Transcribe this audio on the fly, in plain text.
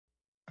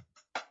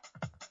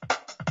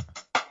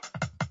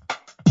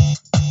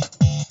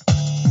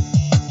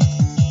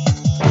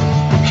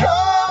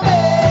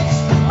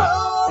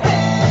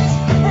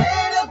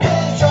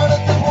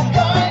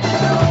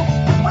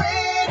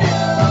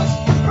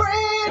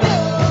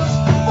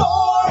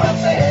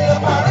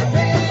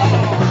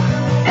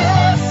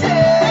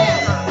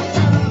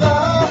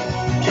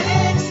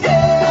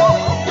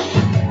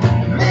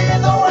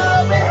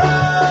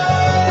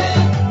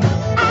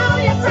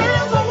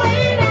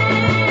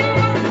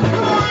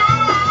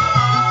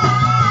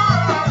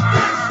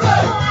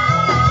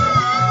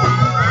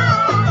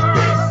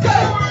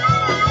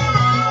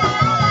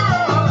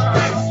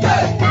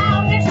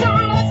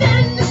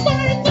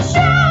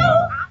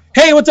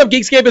Hey, what's up,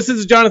 Geekscape? This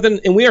is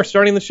Jonathan, and we are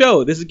starting the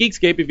show. This is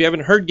Geekscape. If you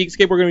haven't heard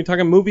Geekscape, we're going to be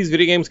talking movies,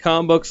 video games,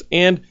 comic books,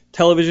 and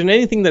television,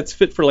 anything that's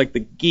fit for like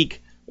the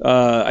geek,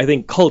 I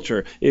think,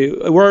 culture.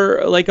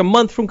 We're like a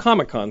month from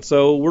Comic-Con,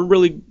 so we're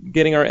really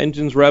getting our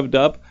engines revved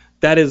up.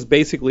 That is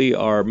basically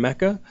our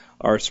mecca,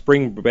 our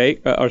spring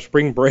break.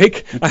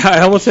 I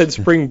almost said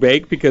spring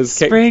bake because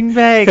spring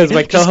bake. Because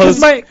my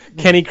co-host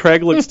Kenny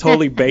Craig looks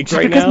totally baked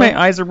right now. Because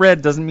my eyes are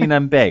red doesn't mean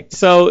I'm baked.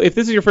 So if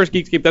this is your first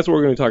Geekscape, that's what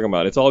we're going to be talking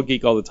about. It's all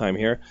geek all the time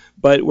here,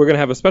 but we're going to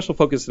have a special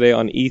focus today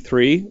on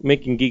E3,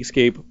 making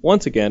Geekscape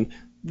once again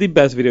the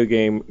best video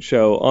game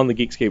show on the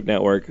Geekscape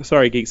network.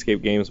 Sorry,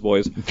 Geekscape Games,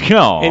 boys.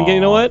 Aww. And you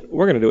know what?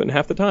 We're going to do it in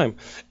half the time.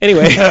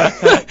 Anyway,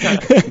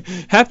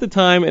 half the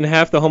time and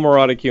half the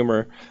homoerotic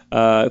humor,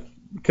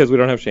 because we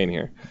don't have Shane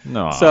here.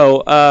 No.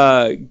 So,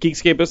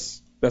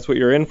 Geekscapists, that's what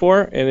you're in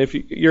for. And if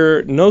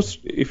you're no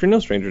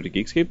stranger to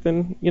Geekscape,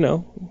 then, you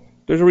know,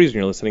 there's a reason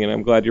you're listening, and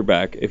I'm glad you're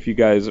back. If you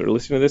guys are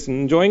listening to this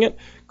and enjoying it,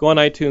 go on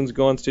iTunes,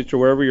 go on Stitcher,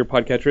 wherever your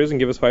podcatcher is, and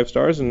give us 5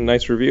 stars and a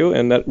nice review,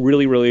 and that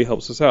really, really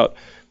helps us out.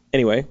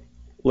 Anyway,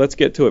 let's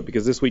get to it,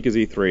 because this week is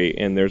E3,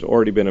 and there's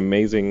already been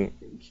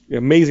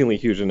amazingly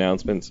huge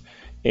announcements,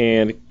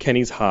 and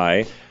Kenny's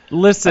high.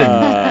 Listen,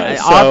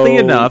 oddly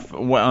enough, I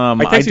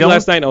texted you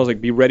last night, and I was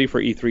like, be ready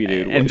for E3,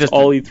 dude. And just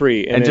all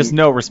E3. And just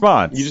no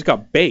response. You just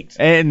got baked.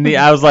 And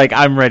I was like,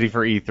 I'm ready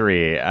for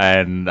E3,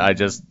 and I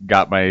just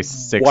got my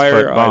 6-foot bong. Why are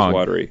your eyes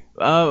watery?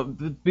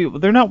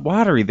 They're not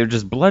watery. They're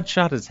just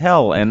bloodshot as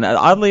hell. And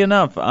oddly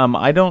enough,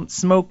 I don't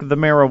smoke the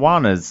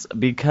marijuanas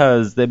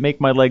because they make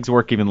my legs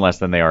work even less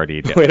than they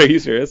already do. Wait, are you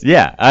serious?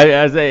 Yeah.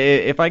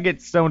 If I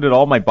get stoned at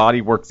all, my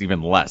body works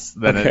even less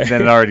than it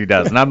already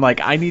does. And I'm like,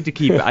 I need to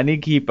keep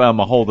a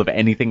hold of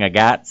anything I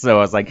got. So I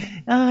was like,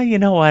 you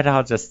know what?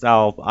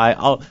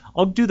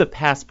 I'll do the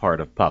pass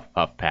part of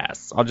puff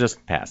pass. I'll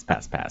just pass.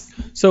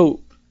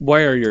 So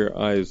why are your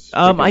eyes?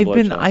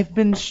 I've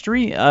been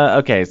stream.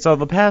 Okay, so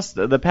the past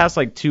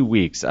like 2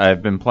 weeks,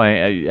 I've been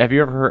playing. Have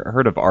you ever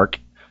heard of Ark?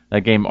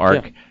 That game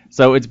Ark. Yeah.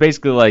 So it's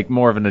basically like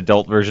more of an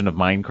adult version of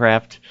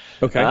Minecraft.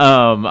 Okay.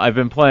 I've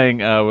been playing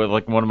with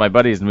like one of my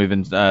buddies, and we've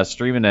been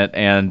streaming it,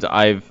 and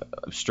I've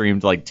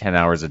streamed like 10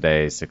 hours a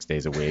day, 6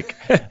 days a week,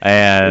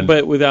 and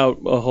but without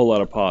a whole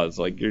lot of pause.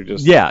 Like you're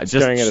just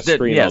staring at a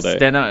screen all day.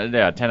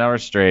 10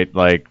 hours straight,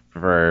 like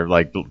for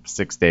like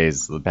 6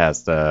 days the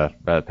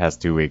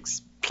past 2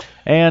 weeks.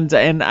 And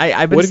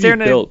I've been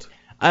staring at. What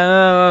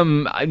have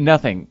you built?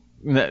 Nothing.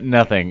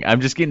 Nothing. I'm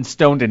just getting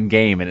stoned in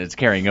game, and it's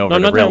carrying over to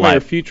real life. I'm not talking about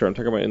your future. I'm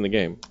talking about in the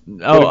game.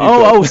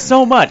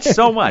 So much.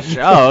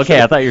 Oh,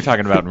 okay. I thought you were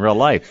talking about in real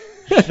life.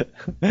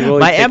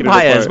 My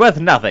empire is worth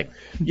nothing.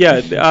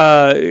 Yeah,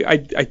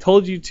 I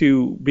told you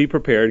to be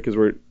prepared because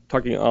we're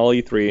talking all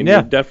E3, and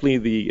you're definitely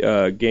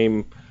the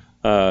game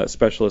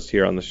specialist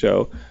here on the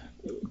show.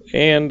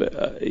 And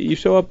you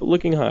show up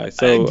looking high,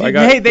 so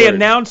they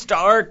announced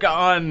Ark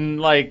on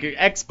like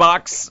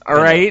Xbox. All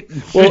right.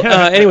 Well,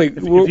 anyway,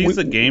 if he's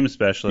a game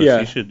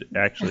specialist, he should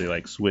actually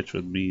like switch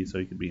with me so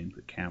he could be in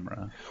the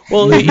camera.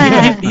 Well,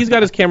 he's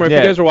got his camera. If you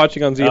guys are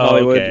watching on Z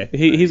Hollywood,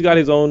 he's got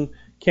his own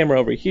camera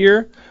over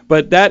here.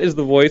 But that is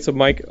the voice of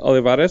Mike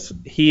Olivares.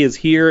 He is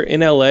here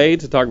in LA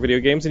to talk video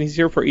games, and he's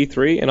here for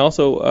E3, and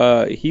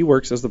also he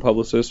works as the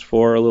publicist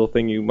for a little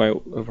thing you might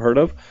have heard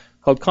of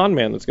called Con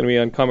Man. That's going to be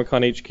on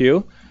Comic-Con HQ.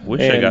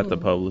 I got the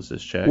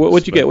publicist check.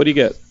 What'd you get? What do you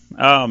get?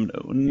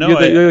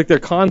 You're like their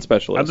con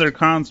specialist. I'm their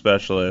con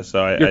specialist.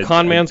 So you're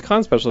Con Man's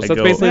con specialist.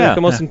 That's basically like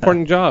the most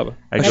important job.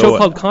 A show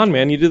called Con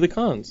Man, you do the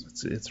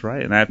cons. It's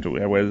right. And I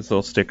wear this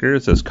little sticker.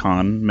 It says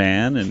Con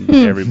Man, and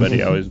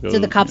everybody always goes. Do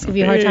the cops give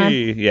you a hard time?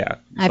 Yeah.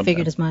 I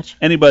figured as much.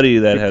 Anybody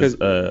that has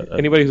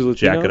anybody who's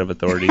Latino? jacket of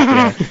authority.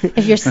 Yeah.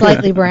 If you're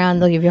slightly brown,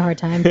 they'll give you a hard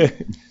time.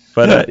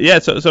 But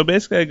so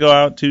basically I go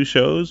out to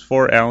shows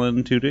for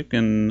Alan Tudyk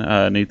and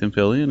Nathan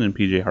Fillion and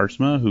PJ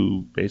Harsma,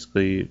 who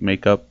basically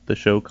make up the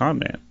show Con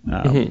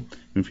Man.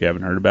 If you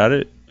haven't heard about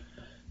it,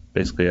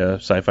 basically a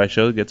sci-fi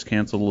show that gets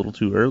canceled a little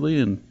too early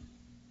and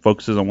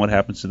focuses on what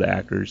happens to the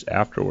actors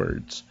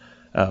afterwards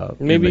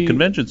in the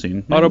convention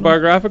scene.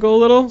 Autobiographical a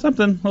little?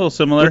 Something a little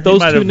similar. With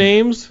those two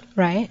names?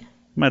 Right.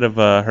 Might have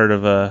heard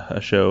of a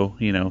show,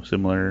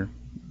 similar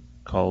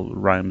called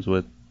Rhymes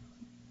with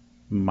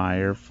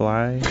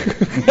Meyerfly.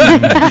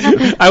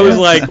 I was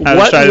like,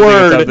 what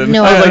word?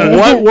 No. I was like,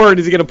 what word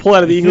is he going to pull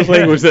out of the English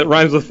language that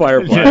rhymes with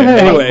firefly?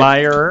 Anyway,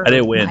 Meyer. I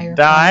didn't win.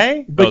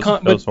 Die. But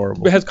that was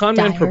horrible. Has Con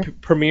Man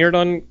premiered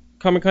on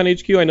Comic-Con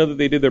HQ? I know that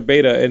they did their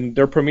beta, and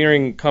they're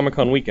premiering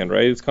Comic-Con weekend,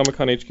 right? Is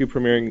Comic-Con HQ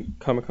premiering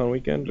Comic-Con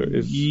weekend? Or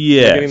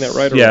getting that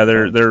right? Yeah,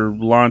 they're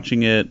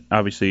launching it.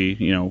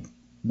 Obviously,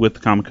 with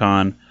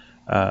Comic-Con.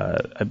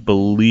 I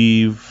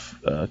believe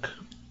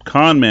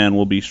Con Man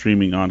will be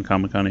streaming on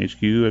Comic-Con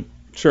HQ.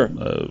 Sure.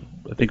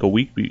 I think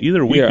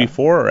either a week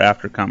before or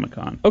after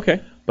Comic-Con.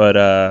 Okay. But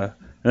and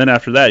then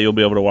after that, you'll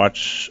be able to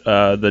watch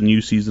the new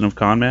season of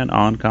Con Man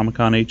on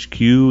Comic-Con HQ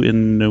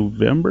in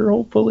November,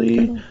 hopefully.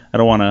 Okay. I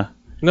don't want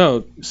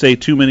to say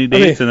too many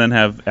dates and then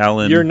have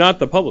Alan. You're not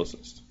the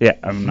publicist. Yeah,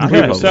 I'm not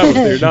the publicist.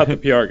 You're not the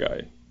PR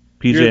guy.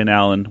 PJ and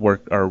Alan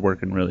are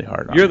working really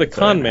hard on You're it the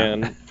con right now.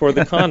 man for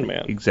the con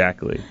man.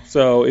 Exactly.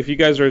 So if you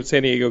guys are at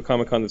San Diego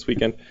Comic-Con this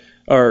weekend,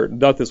 or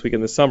not this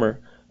weekend, this summer,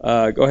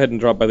 go ahead and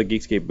drop by the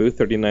Geekscape booth,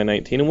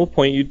 3919, and we'll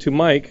point you to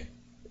Mike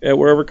at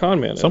wherever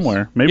con man is.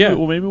 Somewhere. Maybe Yeah.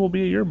 maybe we'll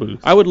be at your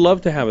booth. I would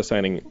love to have a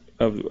signing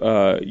of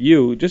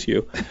you.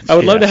 I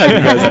would love to have you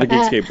guys at the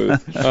Geekscape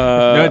booth.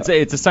 No,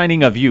 it's a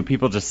signing of you.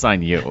 People just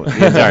sign you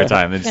the entire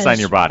time. They just sign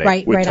your body.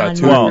 Right With on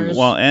tattoos. markers.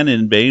 And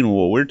in Bane,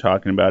 what we're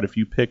talking about, if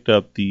you picked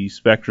up the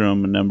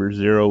Spectrum number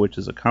 0, which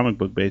is a comic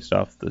book based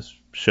off this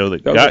show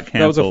that got canceled.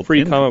 That was a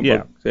free comic yeah.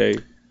 book day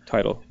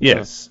title.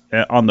 Yes.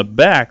 On the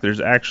back, there's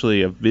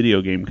actually a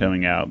video game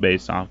coming out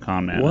based off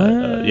Conman.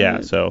 What?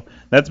 Yeah, so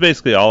that's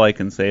basically all I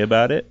can say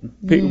about it.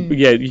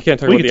 Yeah, you can't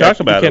talk We about can the talk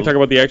action, about you can't it. talk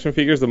about the action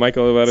figures, the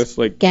Michael Olivares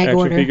Gag action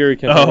order. figure. You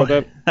can't talk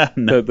about that.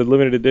 No. The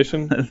limited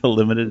edition. The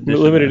limited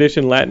edition. Limited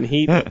edition Latin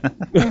Heat.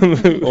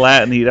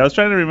 Latin Heat. I was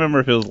trying to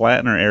remember if it was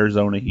Latin or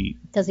Arizona Heat.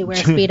 Does he wear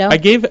a Speedo? I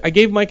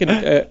gave Mike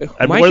I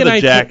Mike wore and the I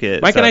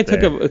jacket. Mike and I out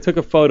there. took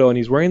a photo, and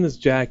he's wearing this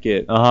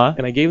jacket, Uh-huh.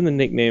 and I gave him the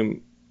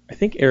nickname, I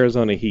think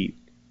Arizona Heat,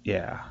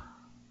 Yeah.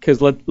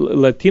 because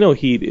Latino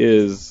Heat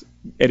is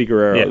Eddie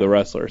Guerrero, Yeah. the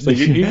wrestler. So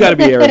you got to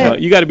be Arizona.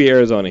 You got to be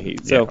Arizona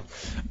Heat. So,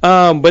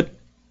 but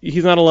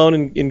he's not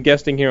alone in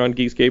guesting here on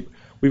Geekscape.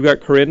 We've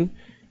got Corinne.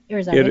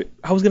 Irizarry.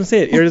 I was gonna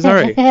say it,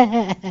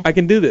 Irizarry. I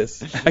can do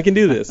this.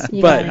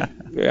 You But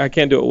I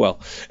can't do it well.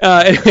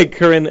 Anyway,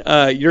 Corinne,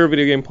 you're a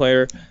video game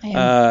player. I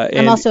am. And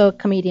I'm also a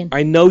comedian.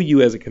 I know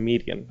you as a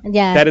comedian.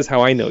 Yeah. That is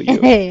how I know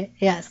you.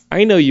 Yes.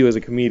 I know you as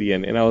a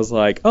comedian, and I was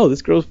like, oh,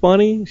 this girl's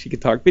funny. She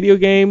could talk video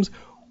games.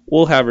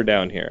 We'll have her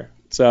down here.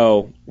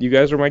 So you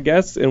guys are my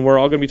guests, and we're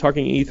all going to be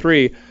talking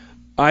E3.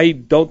 I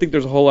don't think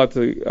there's a whole lot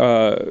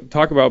to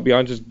talk about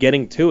beyond just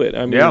getting to it.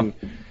 I mean,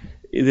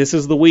 this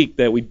is the week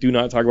that we do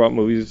not talk about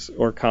movies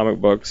or comic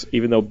books,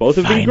 even though both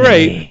have been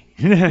great.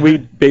 We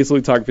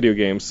basically talk video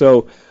games.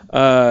 So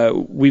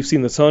we've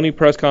seen the Sony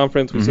press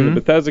conference, we've seen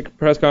the Bethesda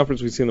press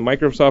conference, we've seen the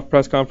Microsoft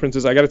press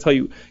conferences. I got to tell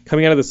you,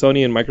 coming out of the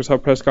Sony and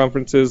Microsoft press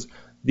conferences,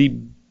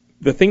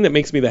 the thing that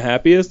makes me the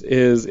happiest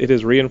is it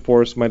has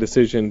reinforced my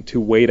decision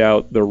to wait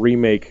out the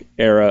remake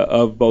era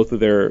of both of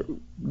their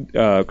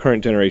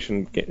current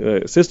generation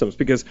systems,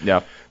 because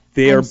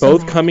they are so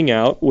both mad. coming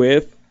out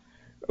with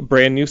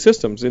brand new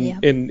systems.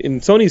 In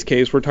Sony's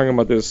case, we're talking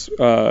about this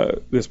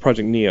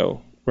Project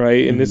Neo,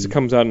 right? And this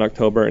comes out in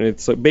October, and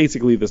it's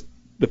basically the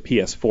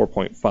PS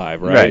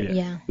 4.5, right?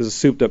 Yeah. This is a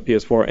souped up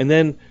PS4. And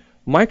then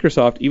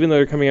Microsoft, even though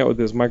they're coming out with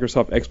this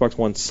Microsoft Xbox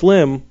One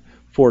Slim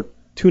for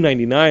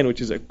 $299, which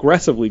is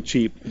aggressively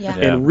cheap,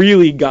 and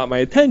really got my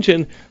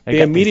attention,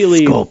 they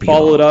immediately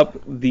followed up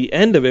the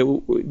end of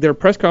it, their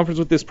press conference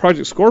with this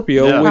Project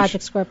Scorpio. Yeah. Which,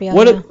 Project Scorpio,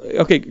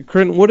 okay,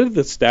 Corinne, what are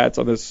the stats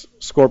on this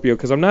Scorpio?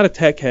 Because I'm not a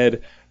tech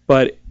head,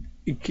 but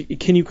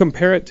can you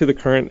compare it to the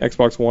current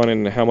Xbox One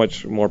and how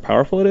much more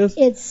powerful it is?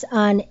 It's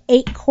an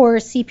 8-core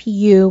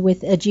CPU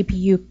with a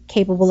GPU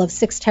capable of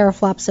 6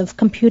 teraflops of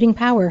computing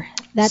power.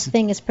 That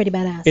thing is pretty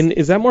badass. And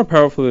is that more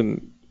powerful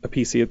than a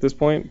PC at this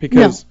point?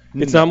 Because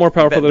it's not more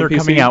powerful than a PC. They're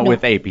coming out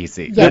with a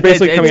PC. They're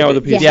basically coming out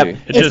with a PC. Yep.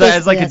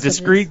 It's like a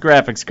discrete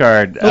graphics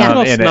card. It's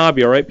all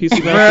snobby, all right?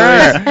 PC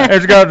Master.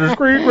 It's got a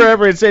discrete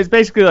graphics. It's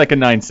basically like a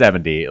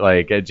 970,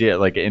 like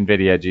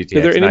NVIDIA GTX.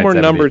 Are there any more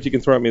numbers you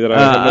can throw at me that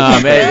I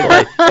don't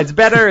know? It's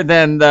better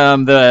than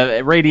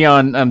the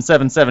Radeon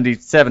 770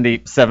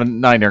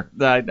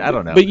 I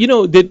don't know.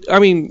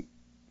 But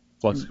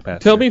Flux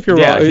capacity. Tell me if you're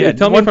wrong.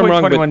 Tell me if I'm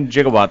wrong. 1.21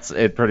 gigawatts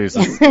it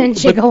produces.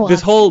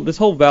 Gigawatts. This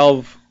whole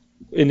Valve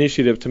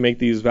initiative to make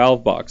these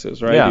Valve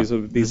boxes, right? Yeah.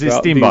 These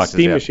Steam boxes,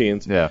 Steam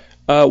machines. Yeah.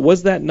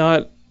 Was that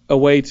not a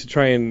way to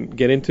try and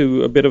get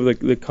into a bit of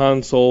the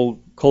console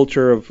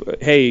culture of,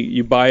 hey,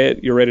 you buy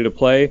it, you're ready to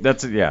play? It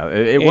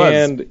was.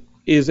 And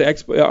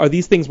are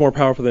these things more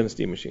powerful than a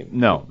Steam machine?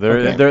 No,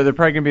 they're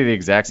probably gonna be the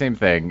exact same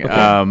thing.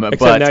 Okay.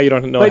 Except now you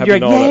don't know. But you're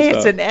like, all that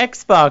it's stuff. an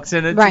Xbox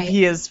and it's Right. a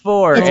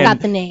PS4. It's and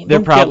got the name. They're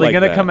Don't probably get like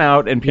gonna that. come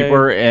out, and people Okay.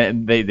 are,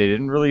 and they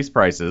didn't release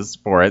prices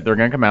for it. They're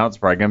gonna come out. It's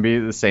probably gonna be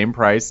the same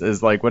price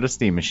as like what a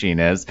Steam machine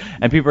is,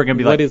 and people are gonna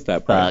be like, What is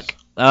that price? Fuck.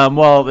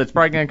 Well, it's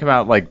probably gonna come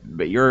out like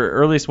your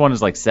earliest one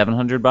is like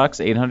 $700,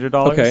 $800.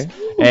 Okay.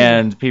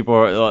 And people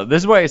are,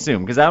 this is what I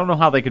assume, because I don't know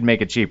how they could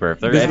make it cheaper.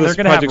 If they're This is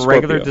gonna have a Project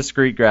regular Scorpio.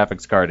 discrete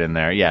graphics card in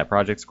there, yeah,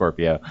 Project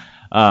Scorpio.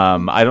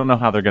 I don't know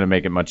how they're gonna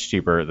make it much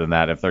cheaper than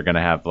that if they're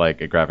gonna have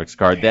like a graphics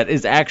card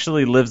that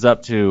actually lives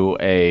up to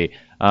a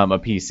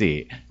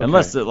PC,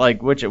 unless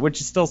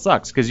which still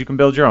sucks because you can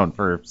build your own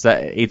for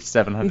 $800 to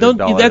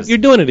 $700. You're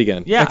doing it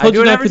again. Yeah, I told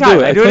you do it not every to time.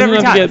 do it. I do it told you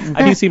every not time. to get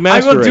PC I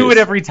Master will do Race.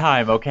 it every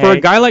time. Okay. For a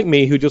guy like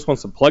me who just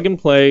wants to plug and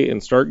play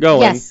and start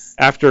going Yes.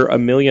 after a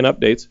million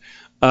updates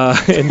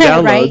and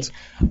downloads,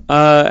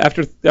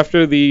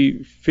 after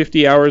the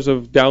 50 hours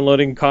of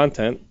downloading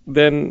content,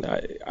 then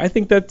I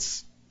think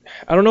that's.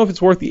 I don't know if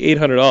it's worth the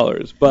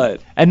 $800,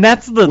 but and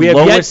that's the we have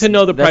lowest. yet to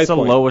know the price That's the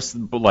point. lowest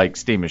like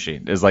Steam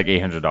machine is like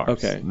 $800.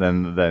 Okay.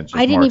 Then it's just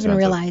I didn't more even expensive.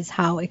 realize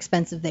how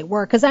expensive they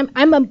were because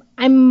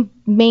I'm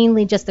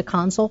mainly just a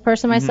console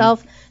person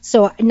myself,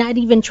 so not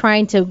even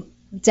trying to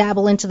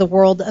dabble into the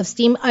world of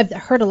Steam. I've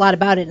heard a lot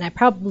about it, and I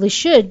probably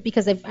should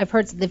because I've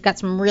heard they've got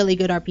some really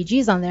good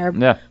RPGs on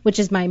there, which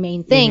is my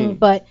main thing.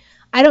 But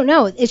I don't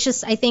know. It's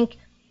just I think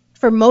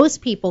for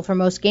most people, for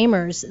most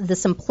gamers, the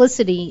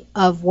simplicity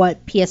of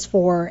what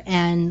PS4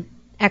 and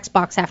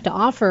Xbox have to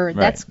offer,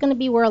 that's going to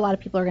be where a lot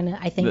of people are going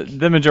to, I think.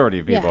 The majority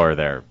of people are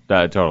there,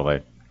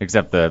 totally.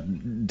 Except the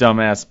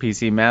dumbass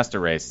PC Master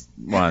Race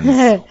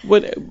ones.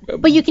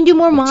 But you can do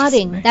more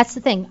modding. That's the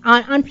thing.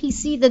 On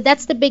PC,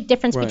 that's the big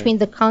difference between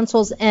the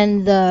consoles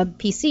and the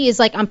PC is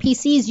like on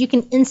PCs, you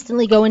can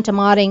instantly go into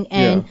modding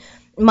and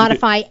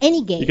modify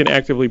any game. You can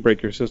actively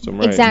break your system,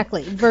 right?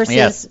 Exactly.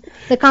 Versus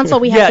the console,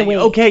 we have to wait.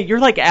 Okay,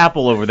 you're like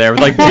Apple over there.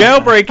 Like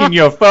jailbreaking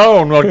your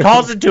phone will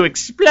cause it to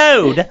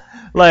explode.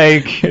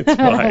 Like it's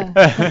fine.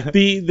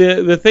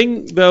 The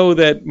thing though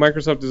that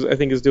Microsoft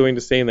is doing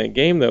to stay in that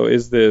game though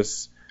is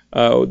this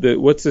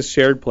what's this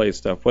shared play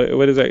stuff?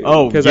 What is that?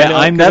 Oh, Because yeah,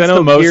 I know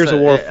the most, Gears of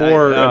War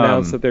 4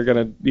 announced that they're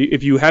gonna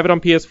if you have it on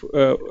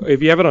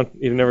if you have it on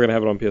you're never gonna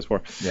have it on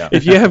PS4. Yeah.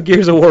 If you have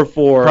Gears of War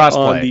 4 Crossplay,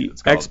 on the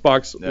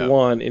Xbox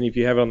One and if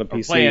you have it on the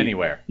PC, play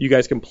anywhere. You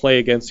guys can play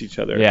against each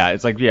other. Yeah,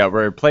 it's like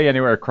we're play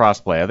anywhere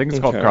crossplay. I think it's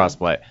called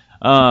crossplay.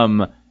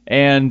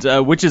 And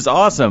which is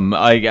awesome.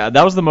 That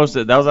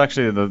was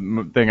actually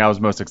the thing I was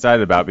most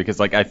excited about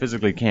because like I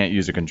physically can't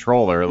use a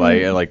controller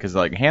because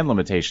hand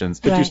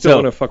limitations. But you still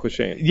want to fuck with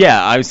Shane.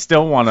 Yeah, I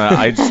still want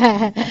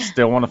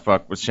to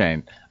fuck with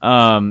Shane.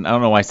 I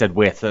don't know why I said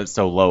with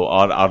so low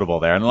audible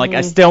there. And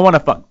I still want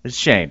to fuck with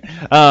Shane.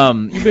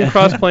 You've been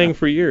cross-playing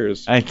for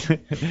years.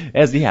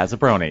 As he has a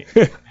brony.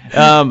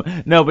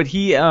 No, but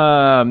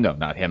no,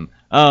 not him.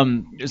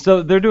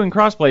 So they're doing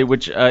crossplay,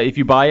 which if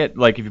you buy it,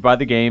 if you buy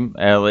the game,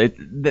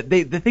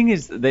 the thing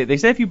is, they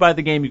say if you buy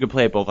the game, you can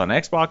play it both on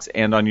Xbox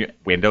and on your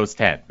Windows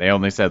 10. They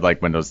only said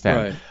Windows 10.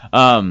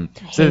 Right.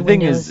 So the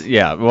thing is,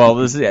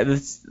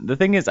 the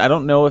thing is, I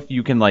don't know if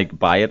you can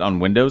buy it on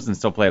Windows and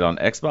still play it on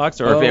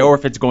Xbox, or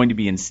if it's going to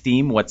be in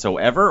Steam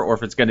whatsoever, or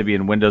if it's going to be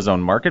in Windows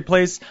own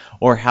Marketplace,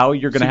 or how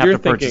you're going to have to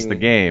purchase the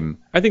game.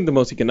 I think the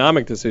most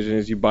economic decision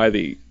is you buy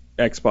the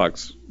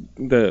Xbox,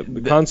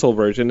 the console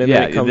version, and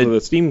then it comes with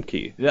a Steam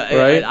key,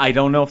 right? I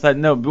don't know if that.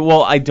 No,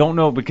 well, I don't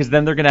know because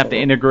then they're gonna have to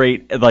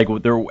integrate their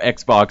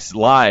Xbox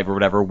Live or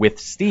whatever with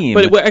Steam.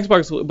 But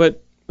Xbox,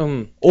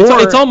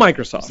 it's all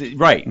Microsoft,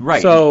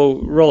 right? So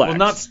relax. Well,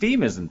 not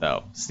Steam isn't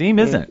though. Steam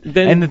isn't.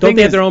 Then and don't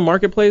they have their own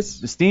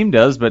marketplace? Steam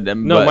does, but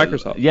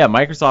Microsoft. Yeah,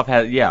 Microsoft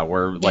has. Yeah,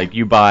 where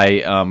you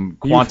buy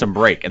Quantum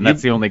Break, and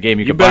that's the only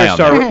game you can buy on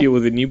there.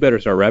 You better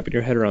start wrapping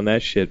your head around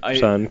that shit,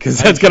 son, because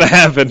that's gonna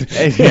happen.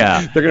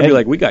 Yeah, they're gonna be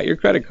like, we got your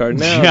credit card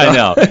now. Yeah, I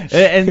know.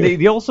 And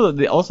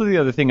the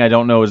other thing I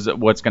don't know is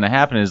what's gonna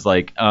happen is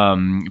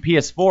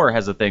PS4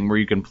 has a thing where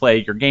you can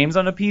play your games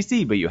on a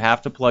PC, but you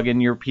have to plug in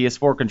your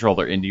PS4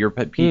 controller into your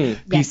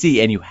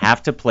PC, and you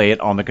have to play it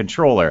on the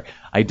controller.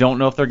 I don't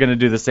know if they're going to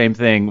do the same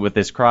thing with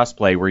this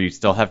crossplay, where you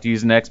still have to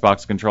use an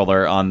Xbox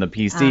controller on the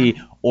PC,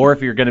 or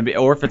if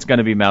it's going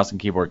to be mouse and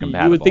keyboard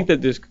compatible. You would think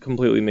that this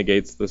completely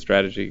negates the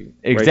strategy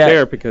right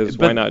there, because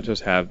why not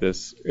just have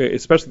this,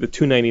 especially the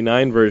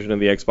 $299 version of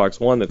the Xbox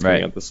One that's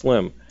coming out the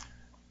Slim.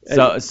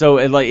 So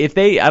if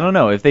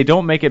they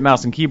don't make it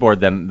mouse and keyboard,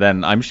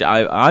 then I'm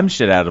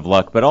shit out of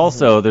luck. But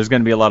also there's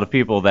going to be a lot of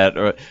people that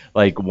are,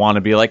 want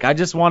to be I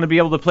just want to be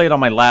able to play it on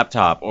my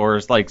laptop,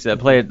 or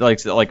play it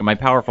like my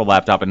powerful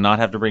laptop and not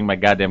have to bring my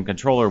goddamn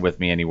controller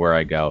with me anywhere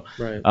I go.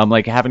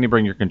 Right. Having to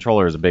bring your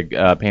controller is a big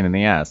pain in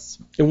the ass.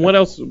 And what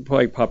else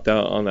popped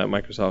out on that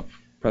Microsoft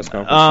press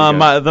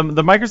conference?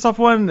 The Microsoft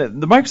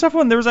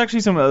one, there was actually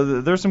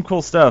some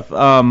cool stuff. Did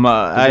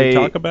they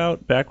talk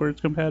about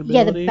backwards compatibility?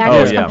 Yeah, the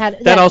backwards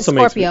compatibility. That also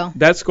Scorpio. makes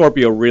that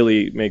Scorpio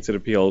really makes it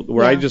appeal.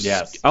 Where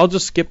I'll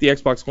just skip the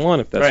Xbox One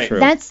if that's true.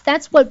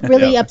 That's what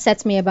really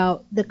upsets me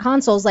about the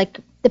consoles.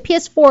 The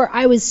PS4,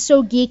 I was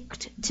so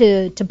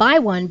geeked to buy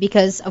one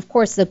because of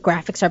course the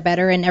graphics are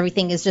better and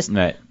everything is just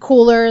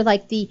cooler.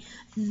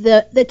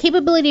 The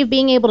capability of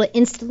being able to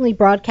instantly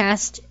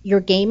broadcast your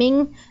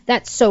gaming,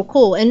 that's so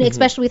cool. And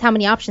especially with how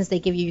many options they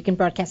give you. You can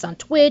broadcast on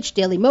Twitch,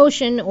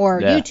 Dailymotion,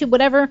 or YouTube,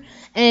 whatever.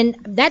 And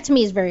that to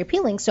me is very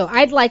appealing. So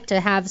I'd like to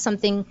have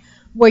something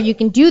where you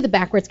can do the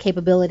backwards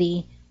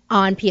capability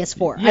on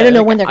PS4. I don't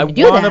know when they're going to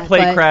do that. I want to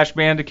play Crash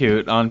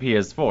Bandicoot on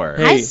PS4.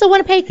 I still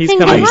want to play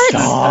Kingdom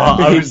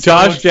Hearts.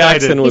 Josh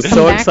Jackson was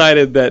so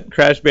excited that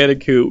Crash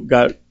Bandicoot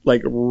got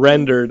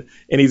rendered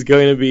and he's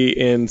going to be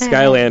in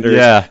Skylanders.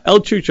 Yeah. El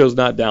Chucho's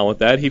not down with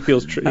that. He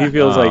feels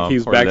like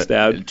he's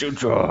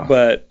backstabbed.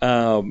 But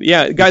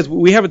guys,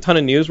 we have a ton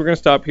of news. We're going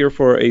to stop here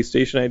for a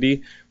station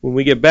ID. When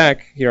we get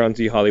back here on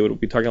Z Hollywood, we'll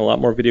be talking a lot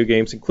more video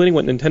games, including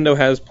what Nintendo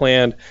has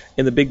planned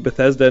in the big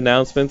Bethesda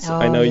announcements.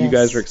 I know you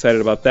guys are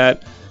excited about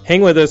that.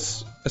 Hang with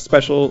us, a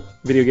special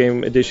video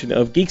game edition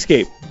of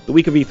Geekscape, the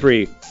week of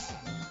E3.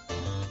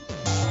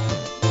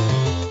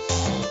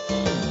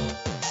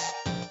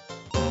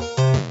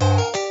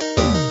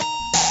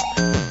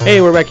 Hey,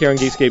 we're back here on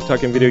Geekscape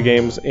talking video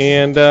games,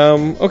 and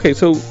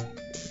so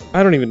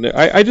I don't even know.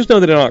 I just know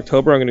that in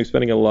October I'm going to be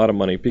spending a lot of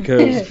money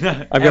because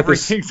I've got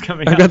this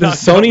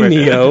Sony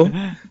Neo.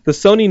 The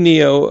Sony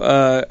Neo.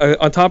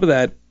 On top of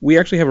that, we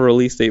actually have a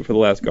release date for The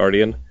Last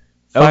Guardian.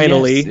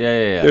 Finally,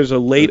 yeah. There's a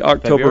late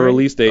October February?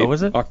 release date. Oh,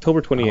 was it?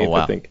 October 28th,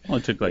 wow. I think. Well,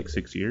 it took like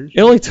 6 years.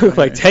 It only took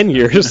like 10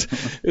 years.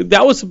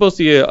 That was supposed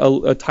to be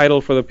a title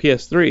for the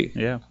PS3.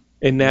 Yeah.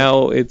 And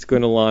now it's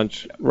going to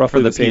launch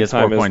roughly the same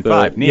time as the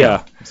 4.5.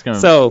 Yeah. Gonna...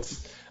 So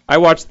I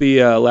watched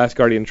the Last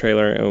Guardian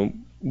trailer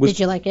and Did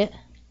you like it?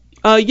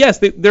 Yes,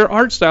 their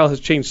art style has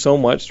changed so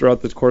much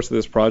throughout the course of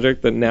this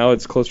project that now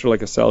it's closer to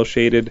like a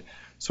cel-shaded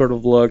sort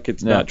of look.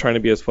 It's not trying to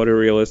be as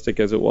photorealistic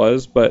as it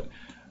was, but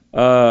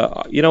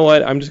you know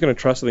what? I'm just going to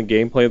trust in the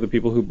gameplay of the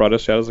people who brought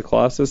us Shadows of the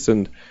Colossus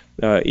and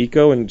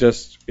Eco and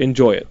just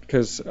enjoy it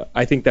because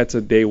I think that's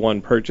a day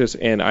one purchase.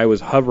 And I was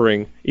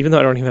hovering, even though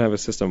I don't even have a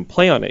system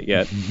play on it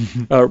yet,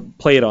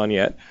 play it on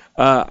yet.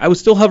 I was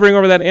still hovering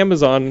over that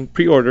Amazon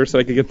pre-order so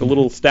I could get the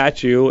little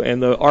statue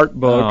and the art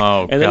book.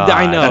 Oh, and God.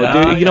 I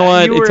know, dude, you know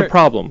what? It's a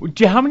problem.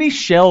 How many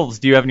shelves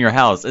do you have in your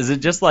house? Is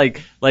it just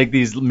like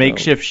these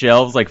makeshift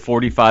shelves, like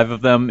 45 of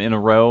them in a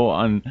row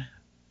on?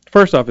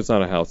 First off, it's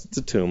not a house; it's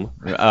a tomb.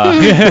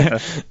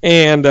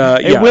 And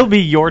it will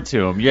be your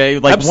tomb. Yeah,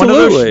 like Absolutely.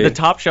 one of those, the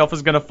top shelf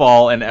is gonna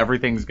fall, and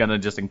everything's gonna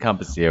just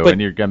encompass you,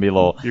 and you're gonna be a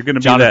little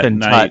Jonathan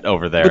Tutt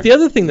over there. But the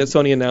other thing that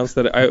Sony announced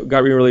that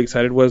got me really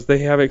excited was they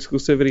have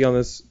exclusivity on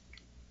this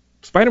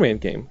Spider-Man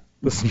game,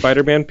 the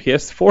Spider-Man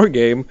PS4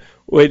 game,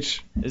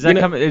 which is that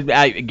coming?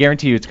 I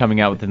guarantee you, it's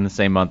coming out within the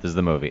same month as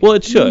the movie. Well,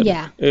 it should.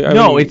 Yeah.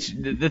 It's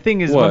the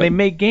thing is when they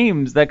make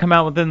games that come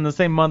out within the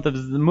same month as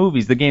the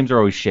movies, the games are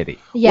always shitty.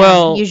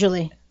 Yeah,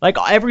 usually. Like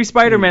every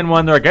Spider-Man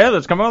one, they're like, "Hey,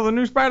 let's come out with a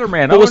new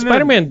Spider-Man." Well,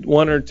 Spider-Man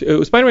 1 or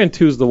 2? Spider-Man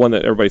 2 is the one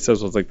that everybody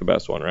says was like the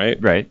best one, right?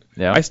 Right.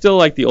 Yeah. I still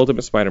like the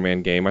Ultimate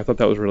Spider-Man game. I thought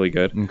that was really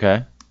good.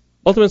 Okay.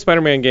 Ultimate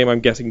Spider-Man game, I'm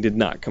guessing, did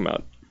not come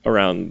out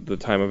around the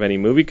time of any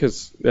movie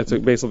because that's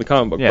based on the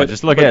comic book. Yeah,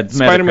 just look at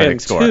Spider-Man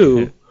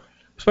Metacritic 2.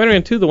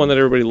 Spider-Man 2, the one that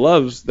everybody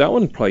loves, that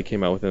one probably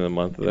came out within a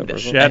month of that. The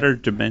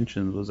Shattered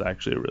Dimensions was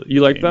actually a really good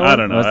You like game. that one? I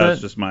don't know.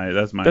 That's my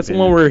That's opinion. the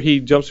one where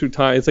he jumps through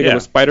time. It's like a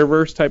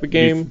Spider-Verse type of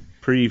game.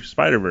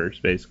 Pre-Spider-Verse,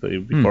 basically,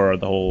 before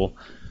the whole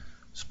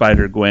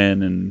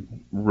Spider-Gwen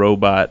and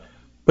robot.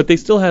 But they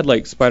still had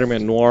like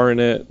Spider-Man Noir in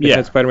it. They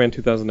had Spider-Man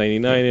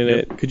 2099 in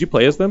it. Could you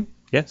play as them?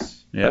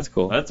 Yes. Yeah. That's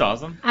cool. That's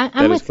awesome.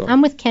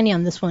 I'm with Kenny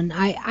on this one.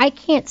 I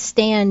can't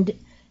stand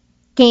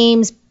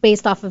games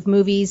based off of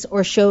movies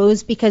or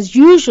shows because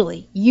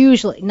usually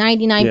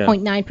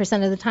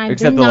 99.9% of the time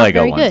except they're the not Lego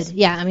very ones. good.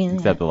 Yeah, I mean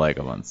except the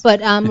Lego ones.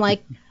 But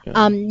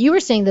you were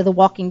saying that The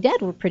Walking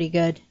Dead were pretty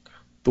good.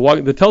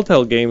 The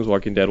Telltale games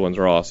Walking Dead ones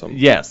are awesome.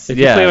 Yes. If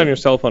you play it on your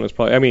cell phone, it's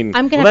probably. I mean,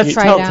 I'm gonna have to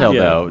try Telltale, it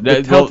though.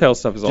 Yeah, the Telltale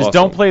stuff is awesome. Just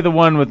don't play the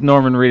one with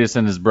Norman Reedus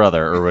and his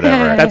brother or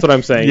whatever. That's what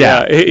I'm saying.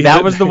 Yeah.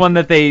 That was the one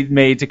that they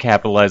made to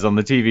capitalize on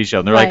the TV show.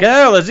 And they're like,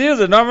 oh, let's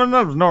use it. Norman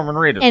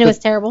Reedus. And it was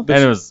terrible.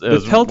 And it was the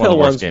Telltale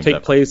ones take ever.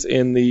 place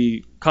in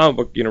the comic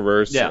book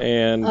universe. Yeah.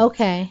 And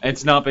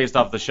it's not based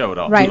off the show at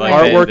all. Right. The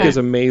artwork is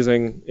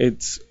amazing.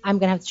 I'm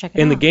gonna have to check it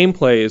out. And the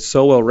gameplay is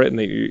so well written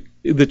that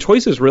the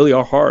choices really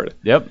are hard.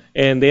 Yep.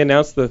 And they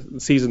announced the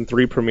season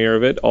 3 premiere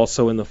of it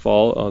also in the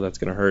fall. Oh, that's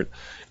gonna hurt.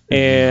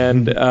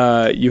 And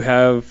you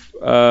have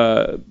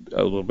a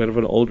little bit of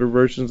an older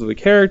versions of the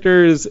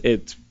characters.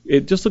 It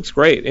just looks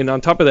great. And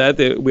on top of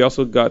that, we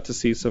also got to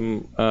see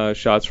some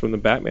shots from the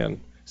Batman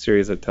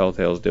series that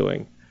Telltale's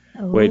doing,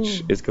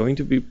 which is going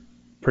to be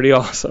pretty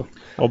awesome.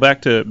 Well,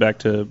 back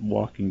to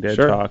Walking Dead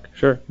talk.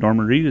 Sure.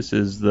 Norman Reedus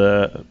is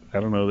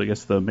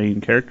the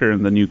main character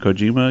in the new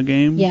Kojima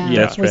game.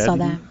 Yeah, we saw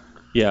that.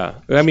 Yeah,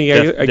 I mean,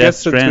 I guess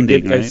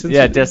Stranding, right?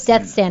 Death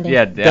Standing.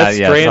 Yeah, Death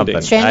Stranding.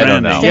 I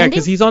don't know. Yeah,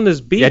 because he's on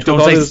this beach. Yeah,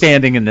 don't say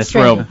standing in this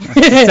room.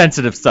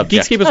 Sensitive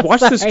subject. Geekscape,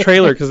 watch this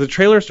trailer because the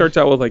trailer starts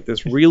out with like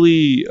this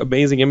really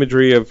amazing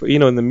imagery of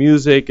in the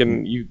music,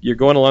 and you're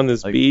going along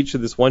this beach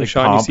and this one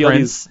shot. And you see all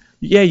these.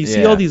 Yeah, you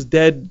see all these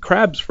dead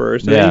crabs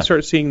first, and then you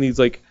start seeing these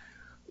like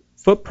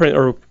footprint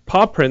or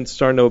paw prints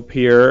starting to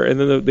appear, and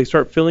then they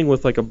start filling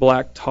with like a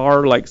black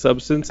tar like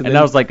substance, and then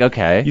I was like,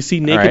 okay, you see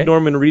naked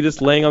Norman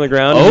Reedus laying on the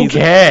ground.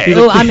 Okay,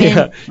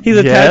 he's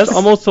attached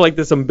almost to like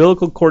this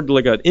umbilical cord to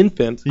like an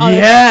infant.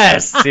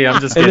 Yes, see,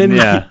 I'm just kidding.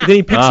 Then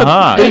he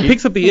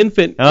picks up the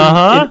infant.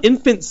 An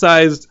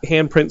infant-sized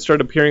handprint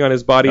start appearing on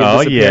his body and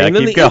disappear, and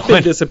then the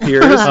infant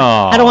disappears.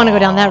 I don't want to go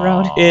down that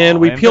road.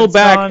 And we peel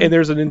back, and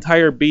there's an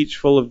entire beach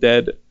full of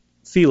dead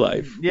sea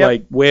life,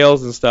 like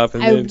whales and stuff,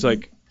 and then it's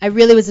like. I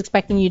really was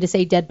expecting you to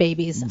say dead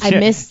babies. I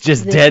missed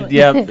just dead. One.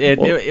 Yeah,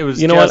 it was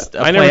just a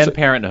Planned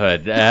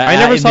Parenthood. I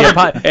never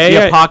saw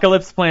the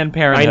apocalypse Planned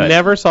Parenthood. I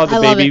never saw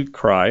the baby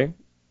cry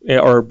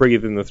or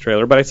breathe in the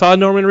trailer, but I saw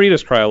Norman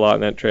Reedus cry a lot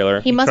in that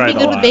trailer. He must be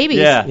good with babies.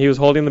 Yeah, he was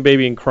holding the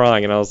baby and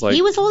crying, and I was like,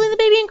 he was holding the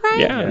baby and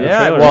crying.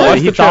 Yeah. Well,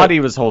 he thought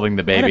he was holding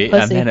the baby,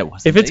 and then it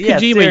wasn't. If it's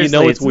Kojima, you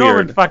know it's weird.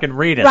 Norman fucking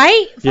Reedus,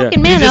 right?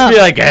 Fucking man up. Just be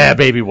like,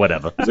 baby,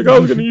 whatever. He's like, I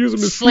was gonna use him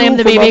as slam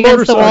the baby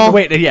against the wall.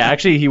 Wait,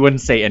 actually, he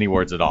wouldn't say any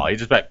words at all. He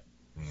just like.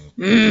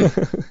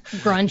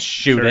 Grunge.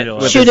 Shoot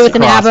it with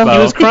an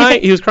arrow.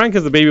 He was crying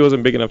because the baby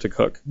wasn't big enough to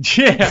cook.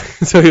 Yeah.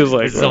 So he was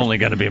like, it's only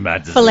going to be my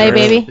dessert. Filet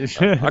baby.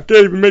 I can't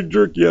even make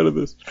jerky out of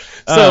this.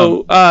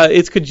 So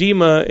it's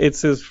Kojima.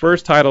 It's his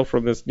first title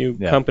from this new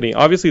company.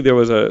 Obviously, there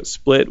was a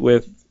split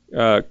with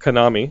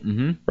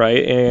Konami,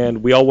 right?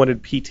 And we all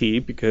wanted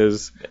PT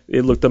because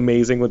it looked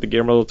amazing with the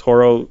Guillermo del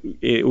Toro.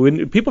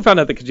 When people found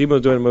out that Kojima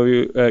was doing a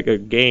movie, like a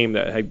game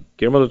that had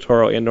Guillermo del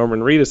Toro and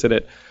Norman Reedus in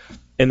it,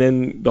 and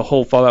then the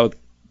whole fallout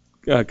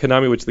with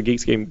Konami, which the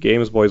Geekscape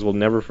Games boys will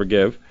never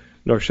forgive,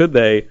 nor should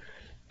they.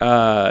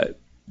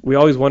 We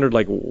always wondered,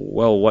 like,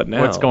 well, what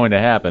now? What's going to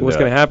happen? What's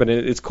going to happen?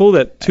 It's cool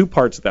that two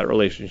parts of that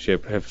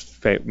relationship have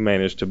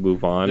managed to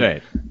move on.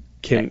 Right.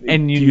 Do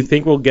you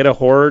think we'll get a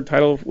horror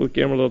title with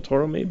Guillermo del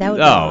Toro? Maybe that would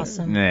be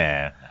awesome. Nah,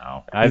 no.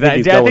 I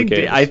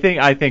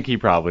think he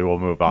probably will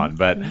move on,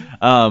 but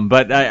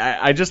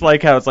I just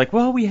like how it's like,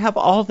 well, we have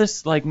all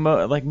this like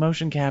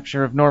motion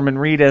capture of Norman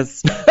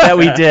Reedus that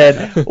we did.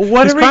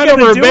 What are we going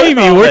to do baby?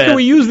 with all Where this? can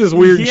we use this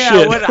weird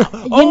shit?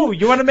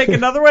 You want to make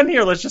another one?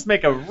 Here, let's just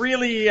make a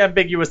really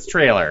ambiguous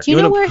trailer. Do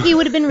you know where he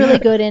would have been really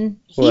good in?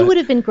 He would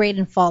have been great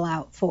in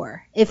Fallout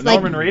 4. If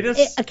Norman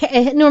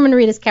Reedus? Norman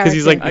Reedus character.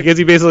 Because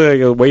he's basically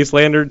like a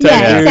wastelander type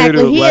dude.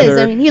 Exactly. He leather. is.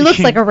 I mean, he looks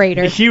like a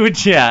raider. He would,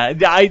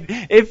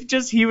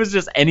 if he was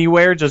just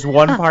anywhere, just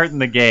one part in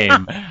the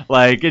game,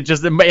 like it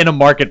just in a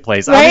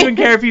marketplace. Right? I don't even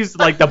care if he's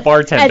like the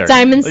bartender at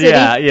Diamond City.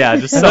 Yeah,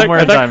 just somewhere.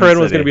 I thought Corinne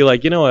was going to be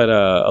like, you know what?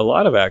 A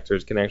lot of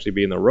actors can actually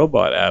be in the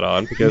robot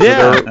add-on because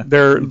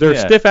they're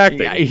stiff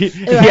acting.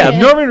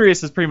 Norman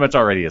Reedus is pretty much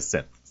already a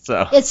synth.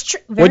 So it's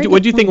true.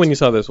 What do you think when you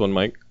saw this one,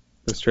 Mike?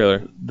 This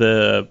trailer,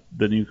 the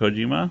new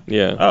Kojima.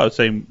 Yeah. Oh,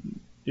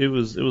 same. It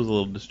was a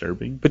little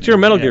disturbing. But you're a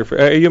Metal Gear fan.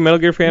 Are you a Metal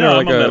Gear fan or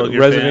like a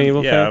Resident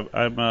Evil fan? Yeah,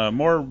 I'm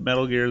more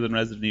Metal Gear than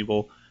Resident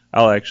Evil.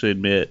 I'll actually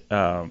admit,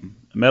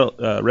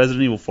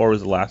 Resident Evil 4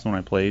 was the last one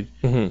I played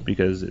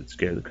because it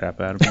scared the crap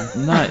out of me.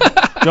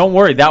 Don't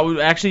worry.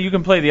 You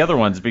can play the other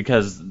ones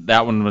because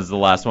that one was the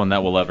last one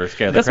that will ever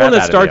scare the crap out of you.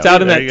 That's one that starts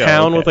out in that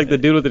town with like the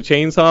dude with the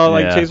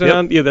chainsaw chasing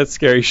around. Yeah, that's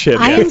scary shit.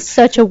 I am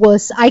such a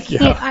wuss. I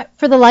can't.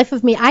 For the life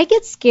of me, I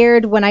get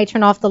scared when I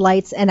turn off the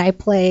lights and I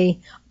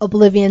play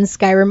Oblivion,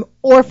 Skyrim,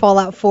 or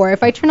Fallout 4.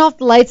 If I turn off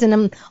the lights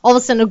and all of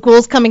a sudden a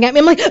ghoul's coming at me,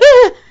 I'm like,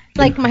 ah!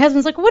 Like my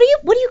husband's like, what are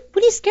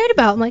you scared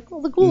about? I'm like,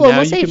 well, the ghoul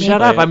almost saved me.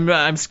 Shut up!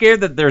 I'm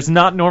scared that there's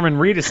not Norman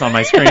Reedus on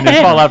my screen in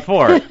Fallout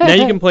 4. Now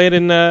you can play it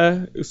in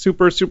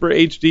super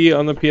HD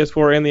on the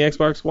PS4 and the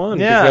Xbox One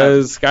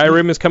because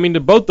Skyrim is coming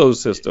to both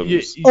those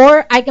systems.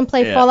 Or I can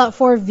play Fallout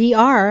 4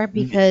 VR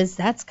because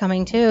that's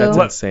coming too. That's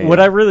insane. What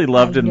I really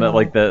loved in the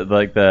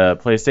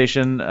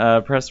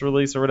PlayStation press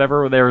release or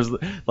whatever, there was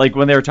like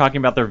when they were talking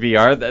about their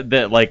VR,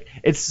 that like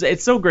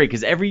it's so great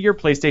because every year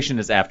PlayStation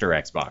is after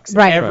Xbox.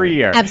 Right. Every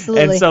year.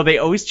 Absolutely. And so they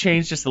always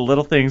change just the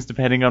little things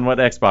depending on what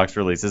Xbox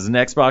releases. And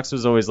Xbox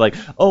was always like,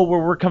 oh,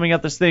 we're coming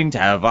out this thing to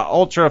have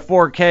Ultra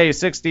 4K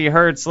 60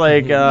 hertz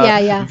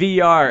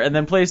VR. And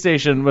then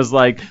PlayStation was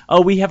like,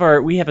 oh, we have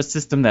a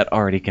system that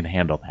already can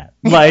handle that.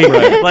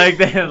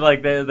 Like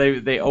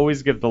they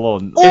always give the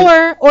little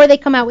or they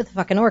come out with a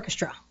fucking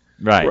orchestra.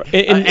 Right.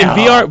 In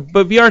VR,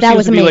 but VR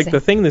seems to be like the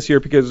thing this year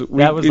because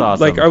that was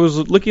awesome. Like I was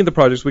looking at the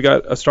projects, we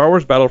got a Star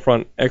Wars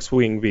Battlefront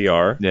X-Wing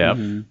VR.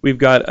 Yeah. We've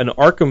got an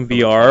Arkham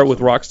VR with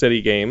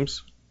Rocksteady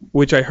Games,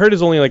 which I heard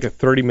is only like a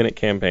 30-minute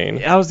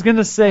campaign. I was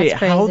gonna say,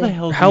 how the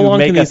hell how long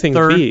make can these things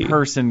be?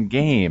 Third-person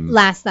game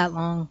last that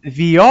long?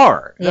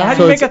 VR. Yeah. How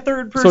do you make a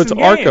third-person game?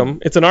 So it's Arkham.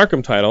 It's an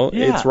Arkham title.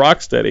 Yeah. It's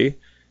Rocksteady.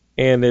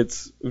 And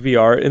it's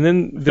VR, and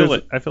then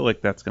I feel like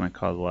that's going to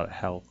cause a lot of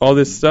health. All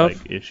this stuff,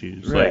 like,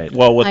 issues. Right.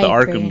 Like, with I the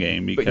agree. Arkham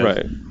game,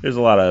 because there's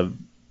a lot of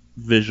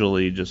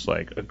visually just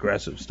like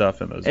aggressive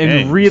stuff in those and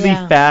games. really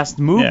fast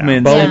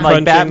movements and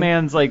like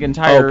Batman's like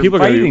entire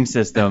fighting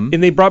system.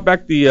 And they brought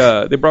back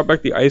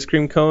the ice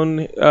cream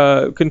cone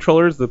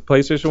controllers, the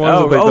PlayStation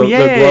ones. The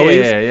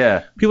glowies.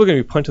 Yeah. People are gonna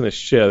be punching the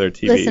shit out of their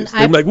TVs. Listen,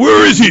 They're like,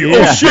 where is he?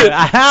 Oh shit!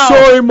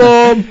 Sorry,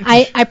 mom.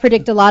 I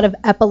predict a lot of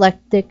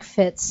epileptic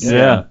fits.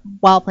 Yeah.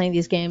 While playing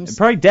these games.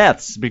 Probably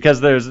deaths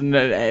because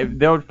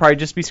they'll probably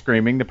just be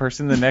screaming. The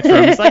person in the next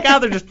room is like,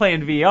 they're just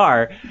playing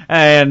VR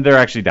and they're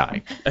actually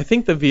dying. I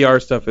think the VR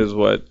stuff is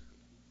what,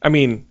 I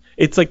mean,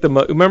 it's like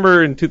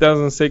remember in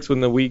 2006 when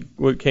the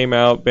Wii came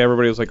out,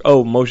 everybody was like,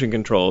 oh, motion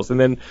controls. And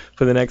then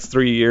for the next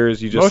 3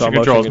 years, you just saw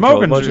motion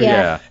controls.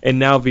 Yeah. And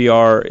now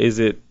VR, is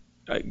it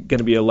going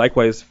to be a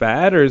likewise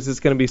fad, or is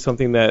this going to be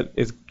something that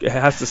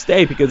has to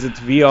stay because it's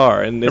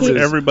VR and this is what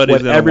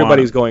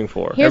everybody's going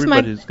for?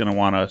 Everybody's going to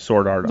want a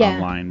Sword Art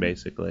Online,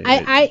 basically.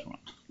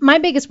 My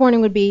biggest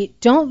warning would be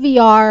don't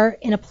VR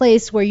in a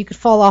place where you could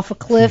fall off a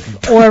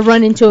cliff or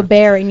run into a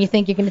bear and you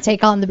think you're going to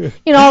take on the,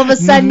 all of a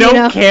sudden,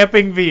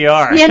 camping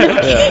VR.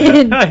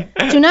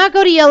 Do not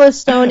go to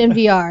Yellowstone in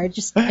VR.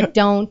 Just, I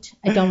don't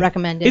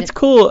recommend it. It's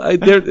cool.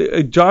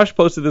 Josh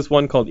posted this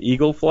one called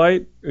Eagle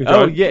Flight.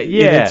 Oh,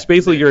 yeah. It's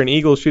basically you're an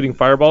eagle shooting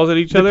fireballs at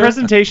each other. The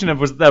presentation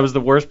that was the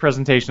worst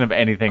presentation of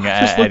anything I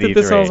just looked at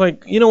this and I was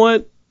like, you know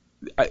what?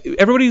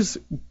 everybody's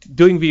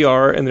doing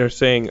VR and they're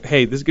saying,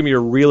 hey, this is going to be a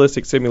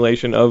realistic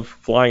simulation of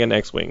flying an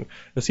X-Wing,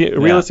 a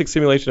realistic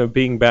simulation of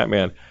being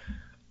Batman.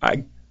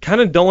 I kind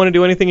of don't want to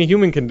do anything a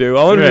human can do.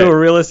 I want to do a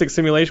realistic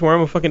simulation where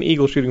I'm a fucking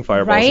eagle shooting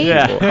fireballs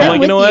at people. I'm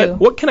like, you know what?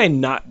 What can I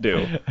not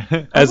do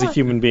as a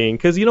human being?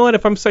 Because you know what?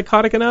 If I'm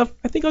psychotic enough,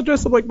 I think I'll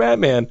dress up like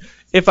Batman.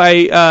 If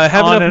I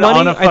have enough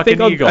money, I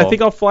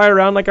think I'll fly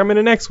around like I'm in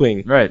an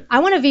X-Wing. Right. I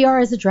want a VR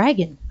as a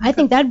dragon. I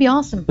think that'd be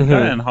awesome. The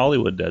guy in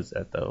Hollywood does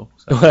that though.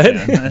 So, What?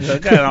 The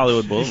guy in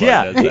Hollywood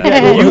Boulevard does that.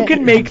 Yeah. You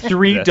can make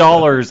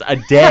 $3 a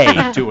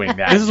day doing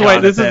that.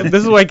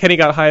 This is why Kenny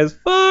got high as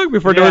fuck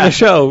before doing the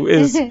show.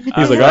 He's like,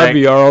 I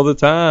VR all the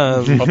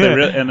time.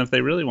 Well, if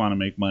they really want to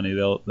make money,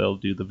 they'll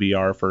do the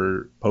VR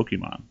for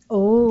Pokemon.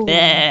 Oh.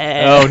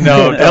 Oh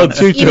no!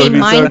 You mean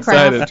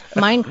Minecraft?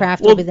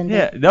 Minecraft will be the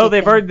next. No,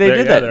 they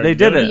did that. They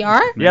did it.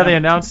 VR? Yeah, they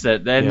announced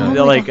it.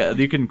 And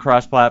you can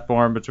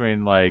cross-platform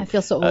between I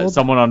feel so old.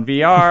 someone on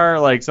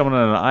VR, like someone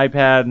on an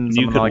iPad, and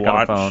someone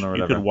on a phone or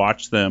whatever. You could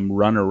watch them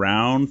run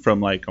around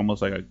from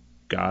almost like a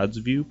God's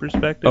view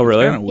perspective. Oh,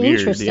 really? It's kind of weird.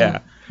 Interesting. Yeah,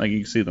 like you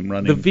can see them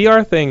running. The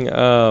VR thing,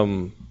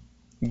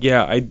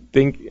 I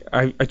think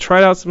I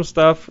tried out some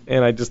stuff,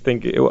 and I just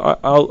think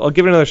I'll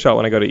give it another shot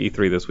when I go to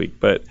E3 this week.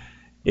 But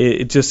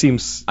it just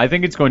seems. I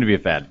think it's going to be a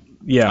fad.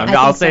 Yeah,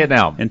 I'll say it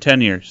now. In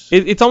 10 years.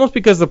 It's almost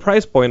because the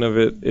price point of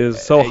it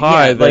is so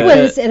high. like, what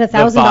is it,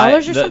 $1,000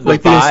 or something?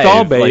 Like the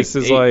install base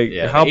is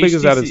how big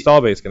is that HTC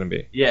install base going to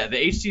be? Yeah, the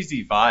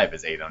HTC Vive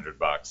is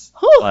 $800.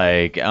 Whew.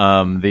 Like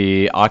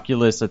the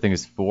Oculus, I think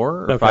is $400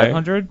 or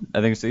 $500.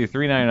 I think it's either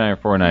 $399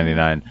 or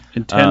 $499.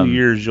 In 10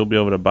 years, you'll be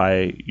able to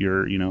buy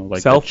your,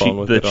 cell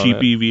phone the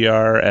cheapy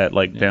VR at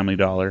Family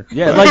Dollar.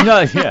 Yeah,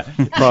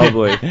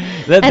 Probably.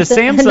 The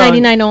Samsung,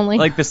 99 only.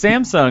 like the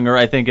Samsung, or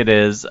I think it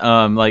is,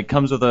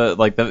 comes with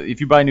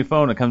if you buy a new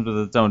phone, it comes with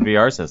its own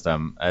VR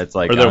system. It's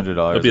like $100.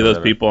 There'll be those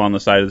people on the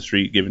side of the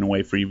street giving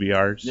away free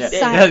VRs. Yeah,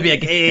 they'll be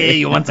like, hey,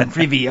 you want some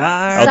free VR?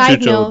 El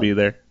Chucho will be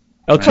there.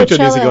 El Chucho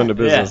needs to go into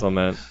business on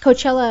that.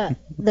 Coachella,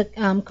 the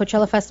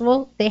Coachella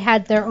Festival, they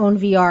had their own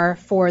VR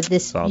for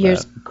this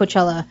year's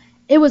Coachella.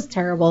 It was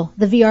terrible.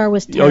 The VR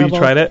was terrible. Oh, you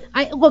tried it?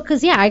 I go to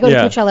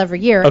Coachella every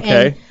year,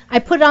 and I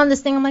put on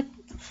this thing. I'm like,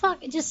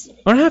 fuck, it just...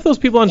 Aren't half those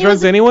people on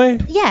drugs anyway?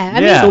 Yeah,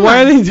 I mean, so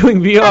why are they doing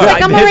VR?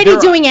 Like, I'm already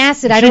doing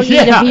acid. I don't need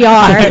a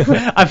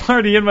VR. I'm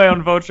already in my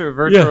own virtual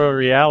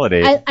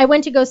reality. I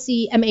went to go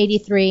see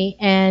M83,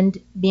 and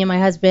me and my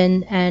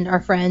husband and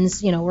our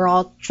friends, we're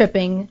all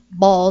tripping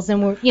balls,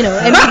 and we're,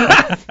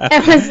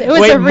 it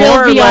was a real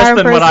more or VR less than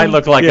person. what I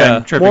look like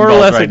I'm tripping more or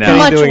balls less right than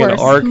now. doing an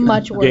ARC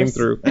much worse. game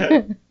through.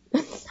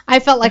 I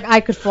felt like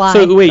I could fly.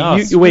 So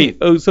wait,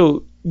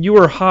 so you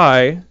were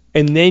high,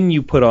 and then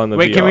you put on the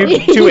VR. Can we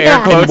do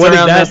air quotes What did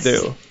around that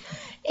this? do?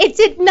 It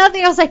did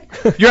nothing. I was like,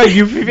 You're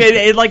right.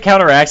 It like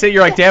counteracts it.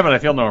 You're like, damn it, I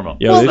feel normal.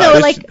 Yeah,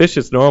 this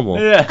shit's normal.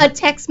 Yeah. a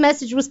text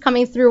message was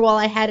coming through while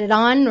I had it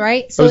on,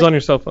 right? So it was on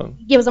your cell phone.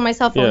 Yeah, it was on my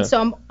cell phone. Yeah.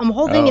 So I'm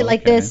holding it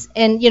like this,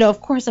 and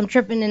of course I'm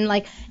tripping, and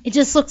it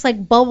just looks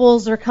like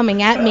bubbles are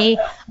coming at me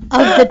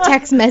of the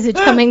text message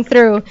coming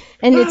through,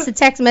 and it's the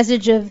text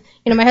message of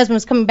my husband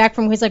was coming back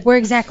from. He's like, where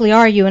exactly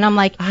are you? And I'm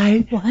like,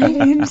 I'm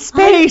in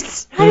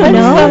space. I don't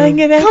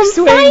know.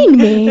 Come find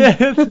me.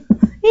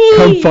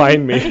 Come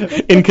find me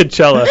in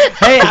Coachella.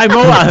 Hey,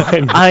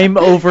 I'm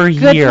over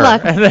Good here.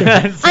 luck.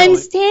 I'm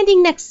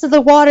standing next to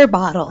the water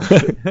bottle.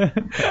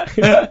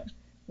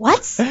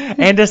 What?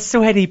 And a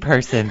sweaty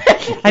person.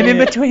 I'm in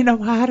between a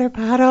water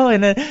bottle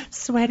and a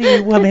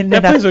sweaty woman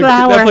in a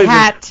flower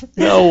hat.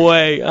 No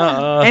way.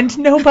 And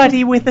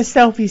nobody with a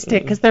selfie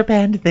stick because they're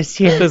banned this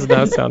year. It does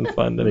not sound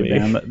fun to me.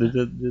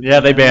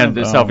 They banned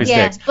the selfie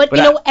sticks.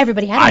 But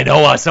everybody had I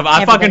know us.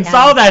 I fucking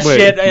saw that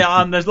shit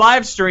on the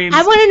live streams.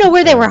 I want to know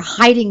where they were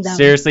hiding them.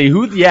 Seriously,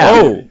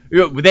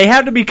 they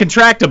have to be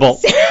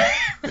contractable.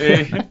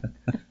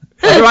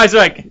 Otherwise,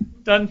 they're like,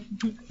 done.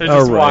 They're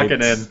just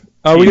walking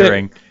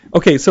in.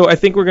 Okay, so I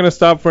think we're going to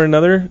stop for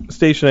another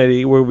station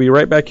ID. We'll be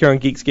right back here on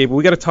Geekscape.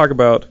 We got to talk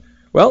about,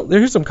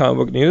 there's some comic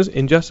book news.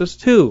 Injustice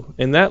 2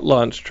 in that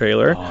launch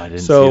trailer. Oh, I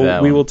didn't see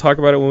that we will talk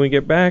about it when we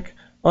get back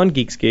on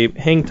Geekscape.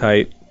 Hang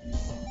tight.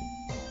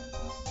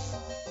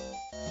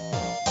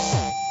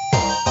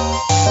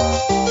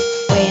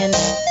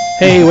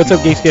 Hey, what's up,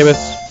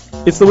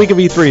 Geekscapists? It's the week of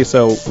E3,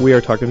 so we are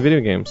talking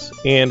video games.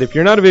 And if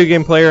you're not a video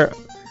game player,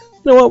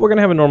 you know what? We're going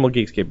to have a normal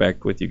Geekscape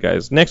back with you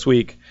guys next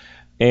week.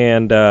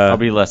 And I'll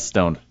be less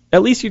stoned.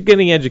 At least you're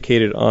getting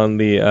educated on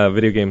the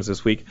video games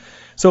this week.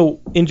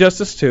 So,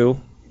 Injustice 2,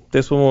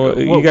 this one will...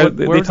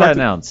 Where was that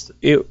announced?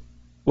 They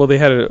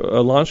had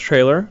a launch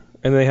trailer,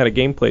 and they had a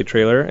gameplay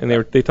trailer, and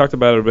they talked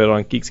about it a bit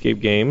on Geekscape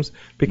Games,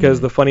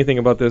 because the funny thing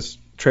about this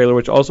trailer,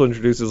 which also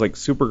introduces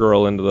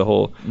Supergirl into the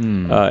whole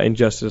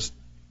Injustice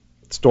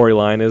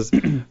storyline, is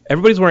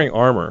everybody's wearing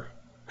armor.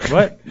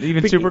 What?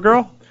 Even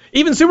Supergirl?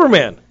 Even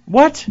Superman.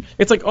 What?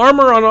 It's like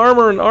armor on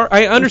armor and armor.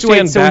 I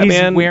understand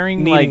Batman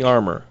wearing needing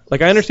armor. I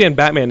understand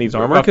Batman needs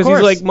armor because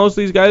he's like most of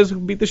these guys who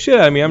beat the shit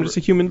out of me. I'm just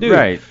a human dude.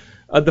 Right.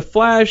 The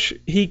Flash,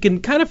 he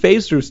can kind of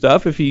phase through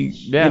stuff if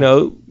he,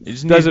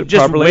 does it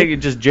properly. It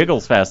just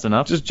jiggles fast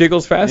enough. Just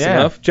jiggles fast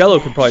enough. Jello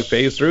can probably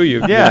phase through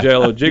you if you're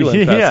Jello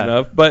jiggling fast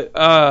enough.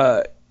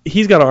 But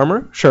he's got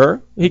armor,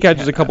 sure. He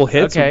catches a couple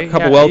hits, a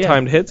couple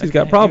well-timed hits. He's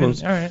got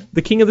problems. All right.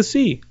 The King of the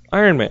Sea,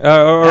 Iron Man,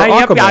 or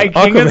Aquaman.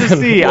 King of the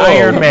Sea,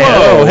 Iron Man.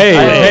 Whoa,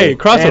 hey,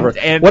 crossover.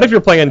 And what if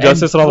you're playing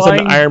Injustice and all of a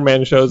sudden Iron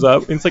Man shows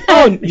up? And it's like,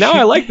 oh, now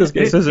I like this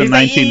game. This isn't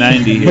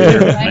 1990 here,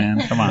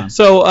 man. Come on.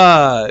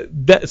 So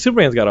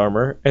Superman's got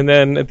armor, and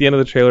then at the end of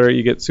the trailer,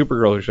 you get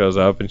Supergirl who shows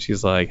up, and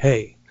she's like,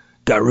 hey,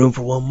 got room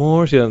for one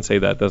more? She doesn't say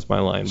that. That's my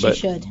line. She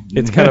should.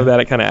 It's kind of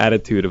that kind of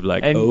attitude of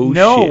like,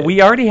 shit.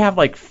 We already have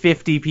like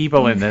 50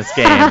 people in this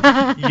game.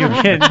 You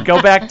can go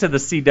back to the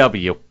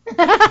CW.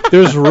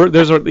 There's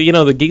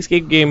the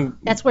Geekscape game.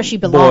 That's where she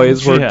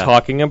belongs. Boys were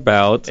talking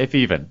about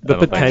the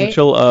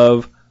potential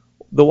of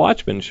the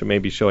Watchmen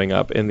maybe showing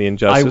up in the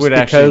Injustice. I would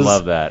actually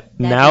love that.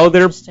 Now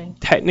they're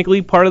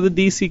technically part of the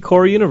DC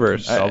core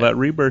universe. All that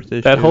rebirth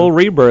issue. That whole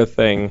rebirth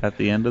thing at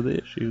the end of the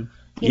issue.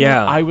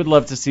 Yeah, I would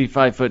love to see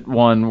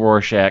 5'1"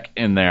 Rorschach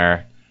in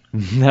there.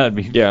 That'd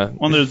be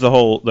Well, there's their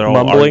whole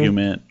mumbling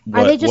argument.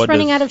 Are they just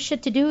running out of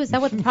shit to do? Is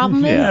that what the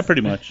problem is? Yeah, pretty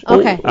much.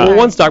 Okay. Well,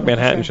 once Doc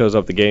Manhattan shows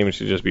up, the game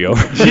should just be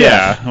over.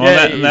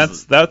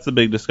 That's the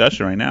big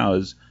discussion right now.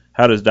 Is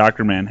how does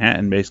Dr.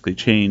 Manhattan basically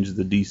change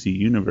the DC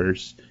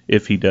universe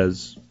if he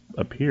does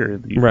appear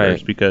in the universe?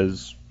 Right.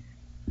 Because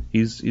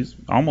he's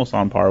almost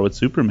on par with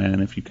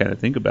Superman if you kind of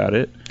think about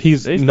it.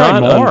 He's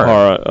not on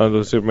par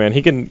with Superman.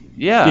 He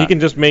can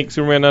just make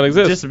Superman not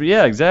exist.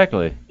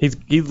 Exactly.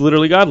 He's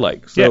literally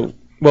godlike. So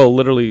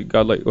literally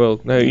godlike.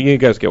 Well, no, you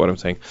guys get what I'm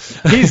saying.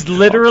 He's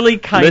literally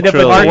kind of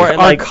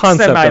our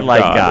concept of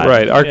God.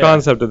 Right. Our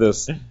concept of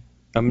this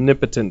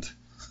omnipotent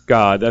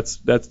God.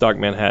 That's Doc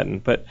Manhattan.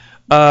 But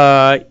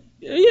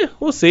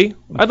we'll see.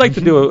 I'd like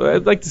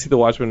to see the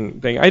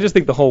Watchmen thing. I just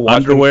think the whole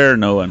Watchmen underwear,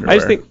 no underwear. I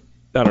just think.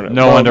 I don't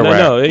know. No underwear.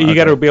 No, you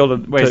got to be able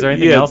to. Wait, is there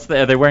anything else?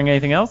 Are they wearing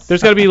anything else?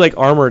 There's got to be like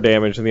armor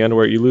damage in the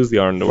underwear. You lose the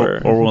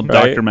underwear. Or will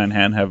Dr.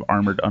 Manhattan have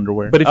armored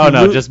underwear? But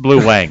just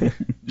Blue Wang.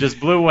 Just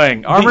Blue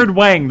Wang. Armored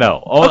Wang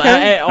though.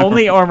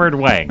 Only armored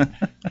Wang.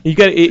 You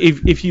got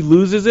if he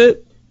loses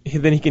it,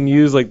 then he can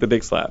use like the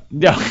dick slap.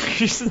 Yeah.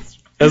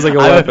 As like a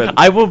weapon.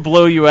 I will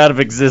blow you out of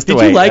existence.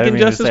 Did you like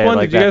Injustice 1?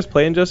 Did you guys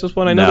play Injustice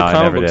 1? I know the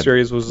comic book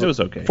series was. It was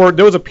okay.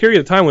 There was a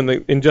period of time when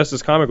the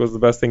Injustice comic was the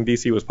best thing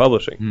DC was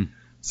publishing.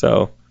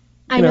 So.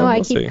 I know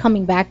I keep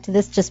coming back to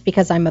this just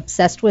because I'm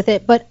obsessed with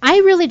it, but I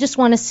really just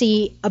want to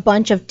see a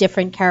bunch of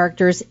different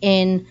characters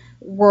in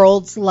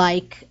worlds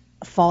like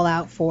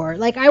Fallout 4.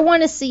 Like, I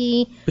want to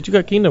see... But you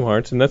got Kingdom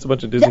Hearts, and that's a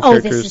bunch of Disney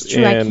characters. Oh, this is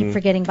true. I keep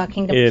forgetting about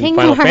Kingdom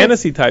Final Hearts.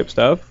 Fantasy type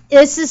stuff.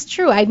 This is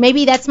true.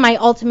 Maybe that's my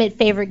ultimate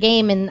favorite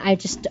game, and I'm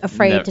just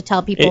afraid to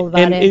tell people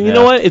about it. And you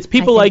know what? It's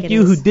people like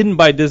you who didn't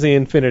buy Disney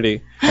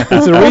Infinity.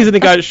 It's the reason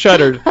it got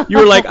shuttered. You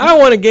were like, I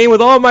want a game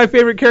with all my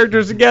favorite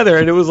characters together.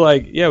 And it was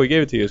like, yeah, we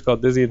gave it to you. It's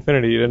called Disney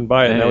Infinity. You didn't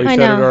buy it. Now we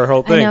shuttered our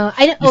whole thing.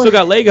 You still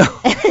got Lego.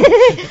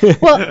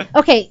 Well,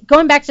 okay,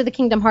 going back to the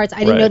Kingdom Hearts,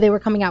 I didn't know they were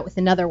coming out with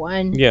another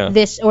one. Yeah.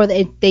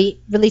 They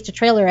released a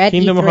trailer at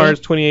Kingdom E3. Hearts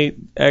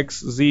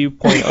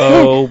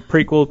 28X-Z.0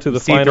 prequel to the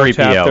final C3PO,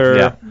 chapter.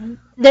 yeah.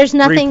 There's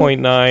nothing.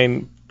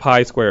 3.9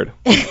 pi squared.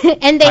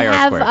 And they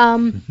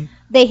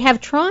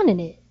have Tron in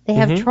it. They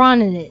have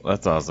Tron in it.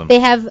 That's awesome. They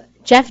have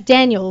Jeff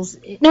Daniels.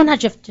 No, not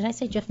Jeff. Did I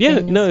say Jeff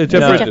Daniels? Yeah, no,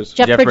 Jeff Bridges.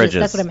 Jeff Bridges.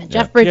 That's what I meant.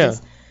 Yeah. Jeff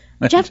Bridges.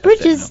 Yeah. Jeff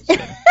Bridges.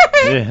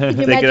 Can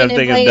you imagine him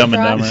playing Dumb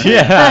and Tron? Dumber.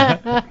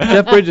 Yeah.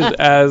 Jeff Bridges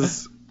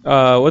as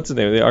what's his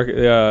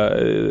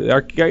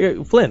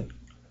name? Flynn.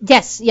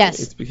 Yes.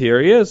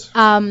 Here he is.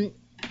 I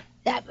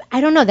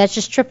don't know. That's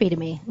just trippy to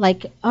me.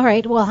 Like, all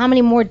right, well, how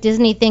many more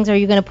Disney things are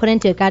you going to put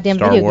into a goddamn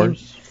video game?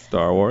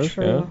 Star Wars.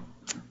 True. Yeah.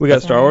 We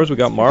got Star Wars. We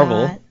got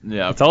Marvel.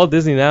 Yeah. It's all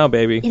Disney now,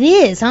 baby. It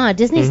is, huh?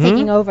 Disney's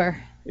taking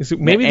over.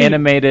 Maybe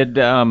animated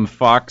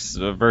Fox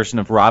version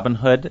of Robin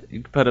Hood.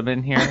 You could put him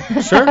in here.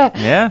 Sure.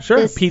 Yeah.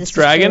 Sure. Pete's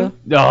Dragon.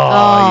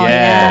 Oh,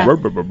 yeah.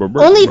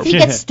 Only if he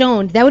gets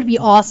stoned. That would be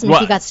awesome if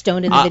he got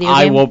stoned in the video game.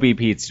 I will be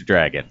Pete's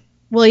Dragon.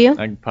 Will you?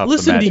 I can puff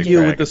Listen the to you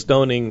dragon. with the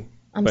stoning.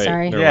 I'm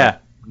sorry. Yeah.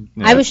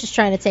 I was just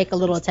trying to take a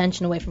little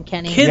attention away from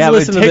Kenny. Kids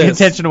listen to take this.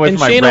 attention away and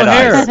from my Shane red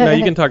O'Hare. eyes. No,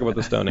 you can talk about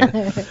the stoning.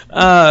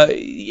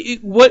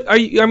 What are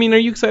you? I mean, are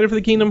you excited for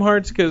the Kingdom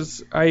Hearts?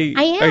 Because I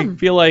am. I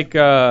feel like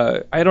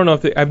I don't know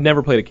if I've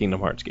never played a Kingdom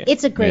Hearts game.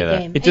 It's a great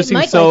game. It just seems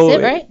Mike so likes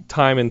it, right?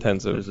 time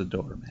intensive. There's a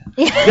door, man.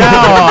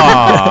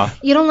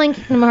 You don't like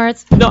Kingdom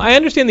Hearts? No, I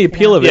understand the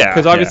appeal of it Yeah,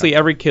 because obviously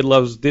every kid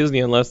loves Disney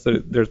unless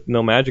there's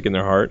no magic in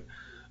their heart.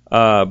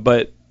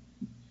 But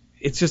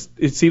it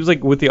seems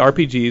like with the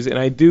RPGs, and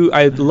I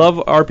love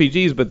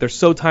RPGs, but they're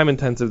so time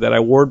intensive that I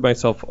ward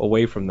myself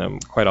away from them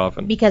quite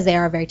often. Because they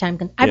are very time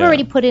consuming. I've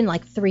already put in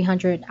like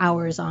 300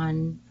 hours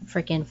on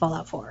freaking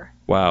Fallout 4.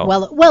 Wow.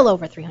 Well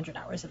over 300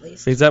 hours at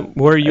least. Is that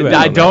where are you at?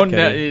 I on don't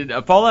that,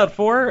 Kenny? Fallout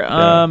 4.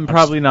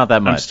 Probably not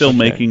that much. I'm still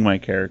making my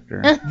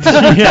character.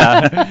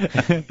 Yeah.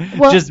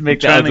 Well, Just make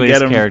the trying to ugliest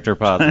get 'em- character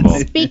possible.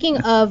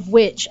 Speaking of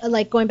which,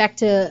 like going back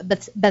to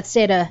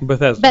Bethesda.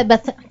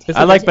 Bethesda.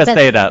 I like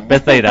Bethesda.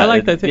 Bethesda. I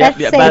like that too. Yeah,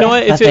 Bethesda. but- You know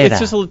what? It's Bethesda.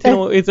 just a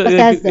Latino. It's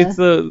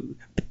Bethesda.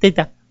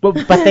 the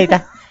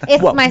Bethesda.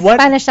 It's my What?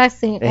 Spanish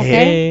accent,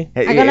 okay?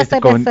 I'm gonna say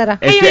Bethesda.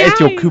 It's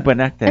your Cuban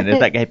accent.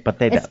 It's like, hey,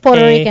 Bethesda. It's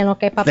Puerto Rican,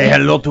 okay, papi? Say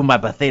hello to my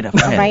Bethesda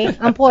friend. Right?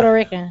 I'm Puerto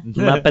Rican.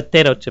 my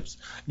potato chips.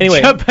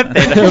 Anyway,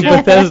 Bethesda.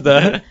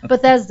 Bethesda.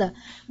 Bethesda.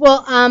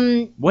 Well,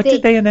 What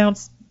did they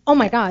announce? Oh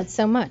my God,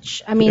 so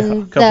much. I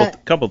mean,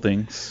 Couple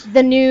things.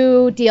 the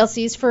new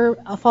DLCs for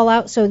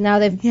Fallout. So now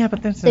they've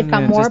they've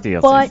got more, just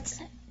DLCs. but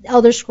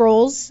Elder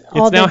Scrolls.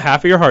 It's now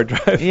half of your hard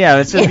drive. Yeah,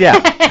 it's just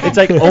it's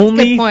like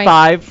only point.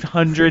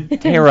 500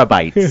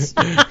 terabytes.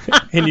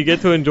 And you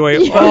get to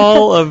enjoy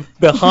all of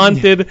the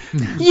haunted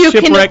You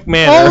shipwreck can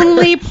manor.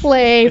 only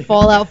play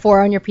Fallout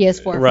 4 on your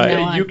PS4 Right. from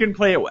now on. You can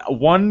play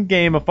one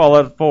game of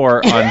Fallout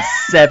 4 on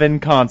 7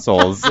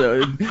 consoles.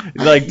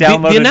 Like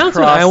download The announcement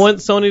across. I want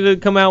Sony to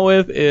come out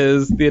with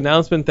is the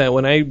announcement that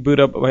when I boot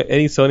up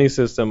any Sony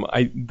system,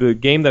 the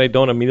game that I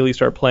don't immediately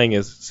start playing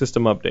is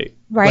System Update.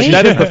 Right? Like,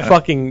 that is the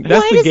fucking.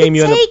 That's Why the does game it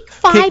you end up. take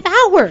 5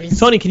 hours?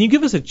 Sony, can you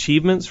give us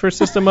achievements for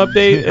System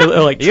Update,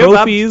 or like You have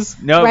trophies?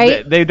 No,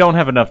 Right? they don't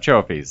have enough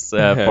trophies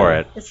Okay. for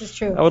it. This is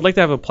true. I would like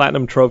to have a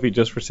platinum trophy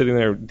just for sitting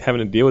there having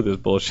to deal with this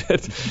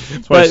bullshit.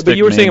 why I But stick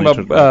you were saying mainly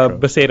to the about retro,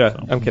 Bethesda.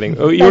 so. I'm kidding.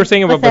 Oh, you were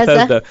saying about Bethesda.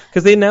 Bethesda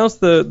because they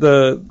announced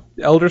the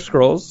Elder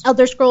Scrolls.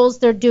 Elder Scrolls,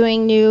 they're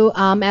doing new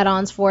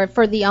add-ons for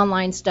the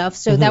online stuff,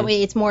 so that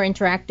way it's more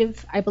interactive,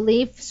 I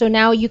believe. So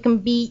now you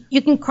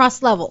can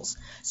cross levels.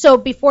 So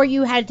before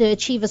you had to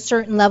achieve a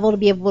certain level to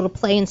be able to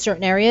play in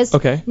certain areas.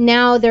 Okay.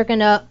 Now they're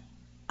gonna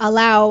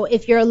allow,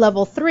 if you're a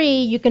level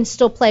 3, you can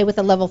still play with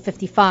a level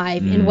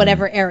 55 in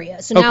whatever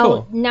area. So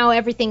cool. now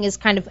everything is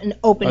kind of an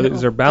open.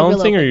 Is there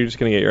balancing, or are you just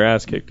gonna get your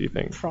ass kicked? Do you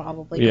think?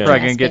 probably? Yeah.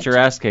 Probably gonna get your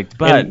ass kicked,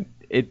 but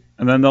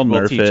And then they'll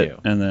We'll nerf teach it, you.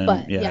 and then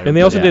But, yeah. And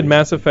they also Yeah. did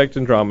Mass Effect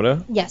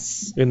Andromeda,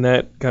 Yes. and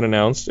that got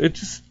announced. It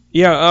just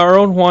our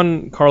own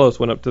Juan Carlos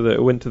went to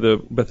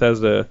the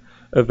Bethesda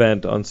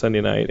event on Sunday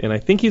night, and I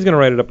think he's going to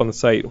write it up on the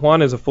site.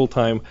 Juan is a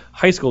full-time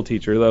high school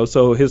teacher, though,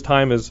 so his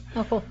time is.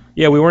 Oh, cool.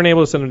 Yeah, we weren't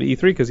able to send him to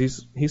E3 because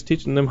he's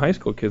teaching them high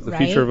school kids the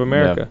Right. future of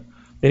America.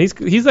 And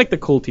he's like the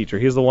cool teacher.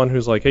 He's the one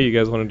who's like, hey, you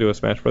guys want to do a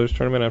Smash Brothers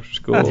tournament after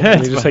school? And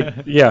he's just like,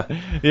 yeah.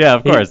 yeah,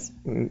 of course.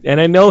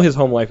 And I know his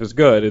home life is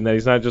good, and that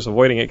he's not just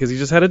avoiding it because he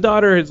just had a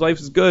daughter. His life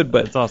is good,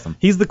 but That's awesome.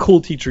 he's the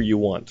cool teacher you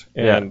want,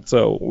 and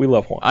so we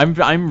love Juan.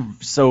 I'm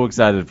so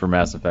excited for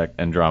Mass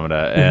Effect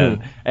Andromeda,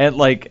 and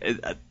like,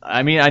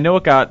 I mean, I know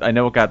it got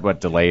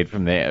delayed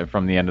from the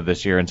end of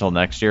this year until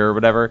next year or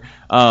whatever.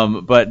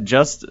 But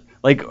just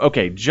like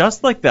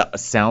the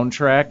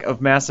soundtrack of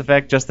Mass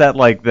Effect, just that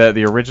like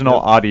the original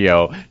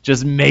audio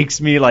just makes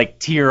me like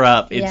tear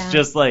up. It's Yeah.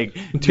 just like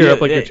Tear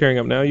up like you're tearing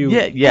up now.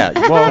 Yeah.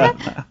 Well,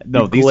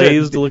 no,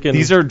 glazed looking.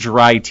 these are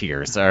dry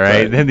tears. All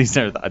right, Right. and these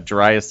are the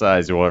driest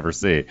eyes you'll ever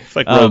see. It's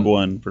like Rogue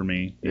One for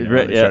me. You know, right,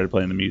 when they yeah. started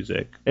playing the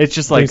music. It's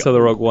just Like like so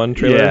the Rogue One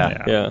trailer.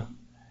 Yeah.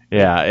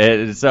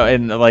 Yeah, so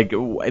and like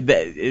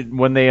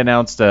when they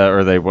announced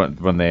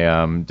when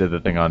they did the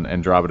thing on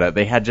Andromeda,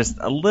 they had just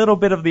a little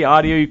bit of the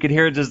audio. You could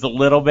hear it just a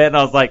little bit, and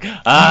I was like,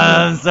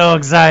 I'm so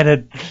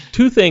excited.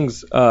 Two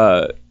things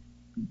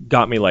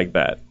got me like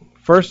that.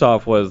 First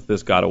off was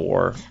this God of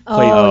War.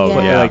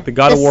 Yeah. Like the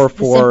God of The- War the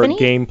 4 Symphony?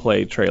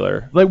 gameplay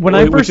trailer. Like when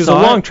I which first is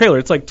saw a long it- trailer.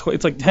 It's like 10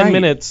 Right.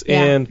 minutes,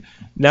 Yeah. and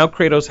now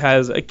Kratos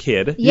has a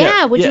kid.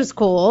 Yeah, which yeah. was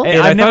cool.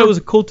 And I thought it was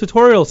a cool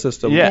tutorial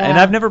system. Yeah, and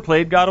Yeah. I've never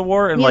played God of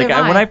War, and Neither like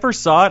have I. when I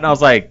first saw it, and I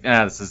was like,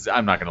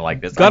 I'm not gonna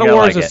like this. God I'm of gonna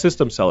War like is a it.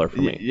 system seller for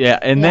me. Yeah,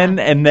 and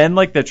then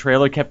like the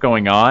trailer kept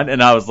going on,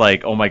 and I was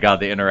like, oh my god,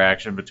 the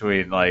interaction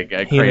between like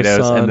and his Kratos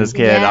son. and this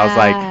kid.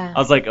 Yeah. I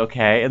was like,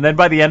 okay, and then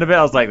by the end of it,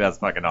 I was like, that's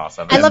fucking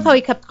awesome. I love how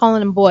he kept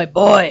calling him boy.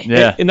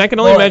 Yeah. And I can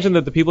only Boy. imagine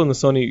that the people in the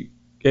Sony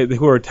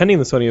who are attending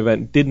the Sony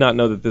event did not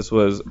know that this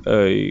was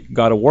a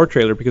God of War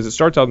trailer because it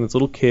starts out in this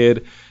little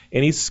kid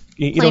and he's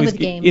Playing with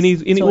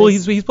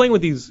games, he's playing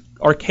with these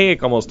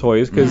archaic almost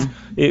toys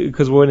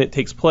because when it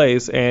takes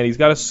place, and he's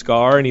got a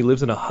scar and he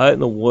lives in a hut in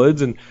the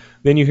woods, and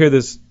then you hear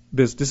this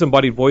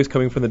disembodied voice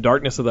coming from the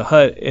darkness of the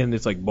hut, and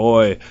it's like,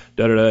 boy,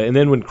 da-da-da. And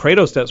then when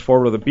Kratos steps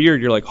forward with a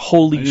beard, you're like,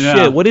 holy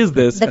shit, what is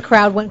this? The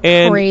crowd went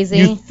And crazy.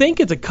 you think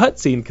it's a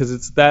cutscene because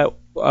it's that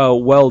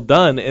well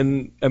done,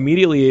 and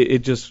immediately it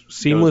just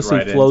seamlessly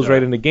right flows into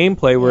right it. into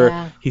gameplay where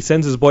Yeah. he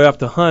sends his boy off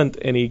to hunt,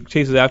 and he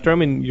chases after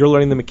him, and you're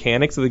learning the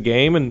mechanics of the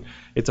game, and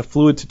it's a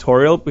fluid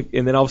tutorial,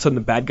 and then all of a sudden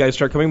the bad guys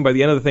start coming. By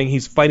the end of the thing,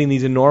 he's fighting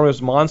these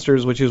enormous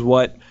monsters, which is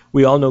what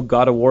we all know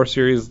God of War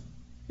series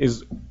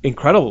is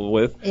incredible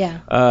with.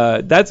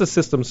 Yeah. That's a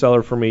system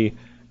seller for me.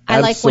 I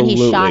like when he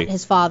Absolutely. shot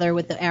his father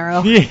with the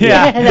arrow.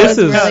 Yeah. that This was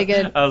is- really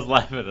good. I was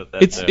laughing at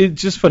that.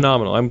 It's just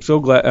phenomenal. I'm so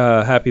glad,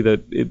 happy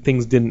that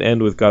things didn't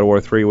end with God of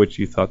War 3, which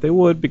you thought they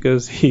would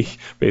because he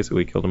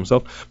basically killed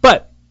himself.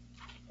 But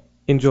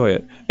enjoy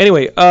it.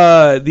 Anyway,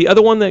 the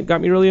other one that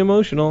got me really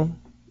emotional,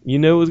 you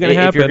knew it was going to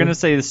happen. If you're going to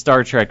say the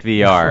Star Trek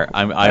VR,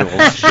 I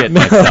will shit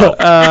myself.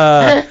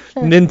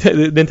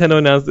 Nintendo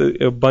announced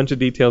a bunch of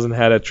details and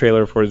had a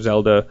trailer for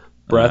Zelda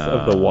Breath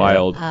of the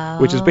Wild,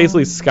 which is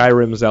basically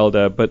Skyrim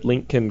Zelda, but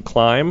Link can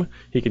climb.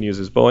 He can use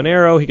his bow and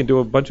arrow. He can do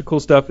a bunch of cool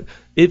stuff.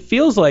 It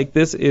feels like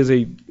this is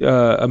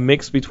a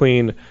mix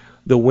between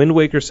the Wind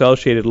Waker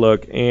cel-shaded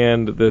look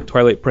and the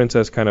Twilight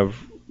Princess kind of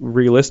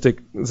realistic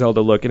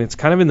Zelda look, and it's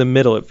kind of in the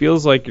middle. It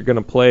feels like you're going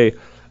to play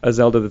a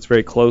Zelda that's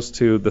very close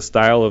to the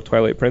style of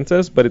Twilight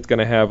Princess, but it's going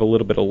to have a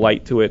little bit of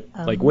light to it,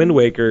 like Wind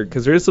Waker,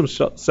 because there is some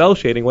cel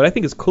shading. What I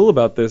think is cool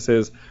about this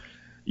is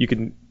you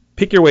can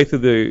pick your way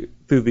through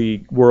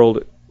the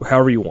world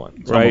however you want.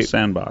 It's right? almost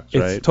sandbox,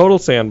 right? It's total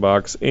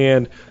sandbox,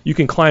 and you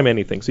can climb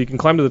anything. So you can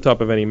climb to the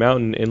top of any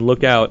mountain and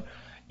look out,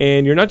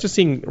 and you're not just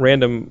seeing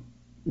random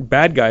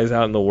bad guys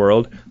out in the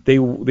world. They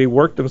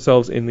work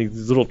themselves in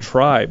these little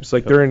tribes,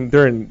 like they're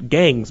in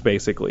gangs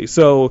basically.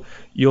 So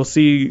you'll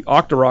see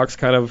Octoroks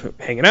kind of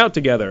hanging out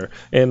together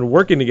and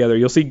working together.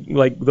 You'll see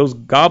like those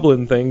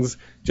goblin things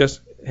just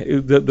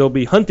they'll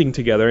be hunting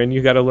together, and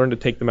you got to learn to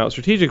take them out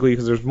strategically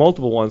because there's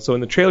multiple ones. So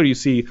in the trailer you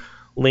see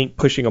Link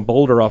pushing a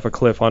boulder off a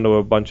cliff onto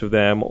a bunch of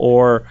them,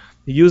 or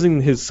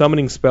using his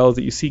summoning spells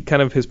that you see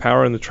kind of his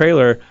power in the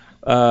trailer.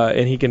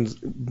 And he can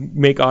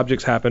make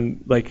objects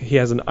happen. Like he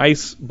has an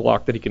ice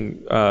block that he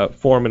can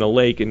form in a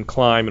lake and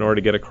climb in order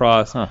to get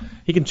across.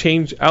 He can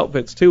change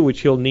outfits too, which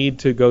he'll need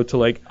to go to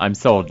like. I'm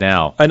sold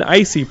now. An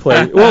icy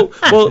place. well.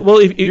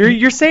 If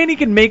You're saying he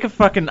can make a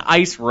fucking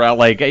ice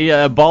like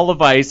a ball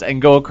of ice and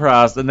go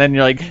across, and then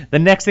you're like the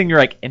next thing you're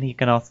like, and he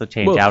can also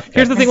change outfits.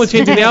 Here's the thing with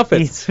changing the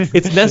outfits.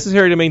 It's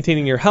necessary to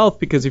maintaining your health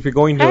because if you're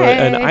going to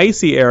an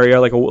icy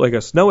area like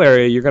a snow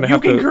area, you're gonna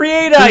have to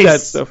create do ice.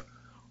 that stuff.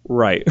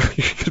 Right.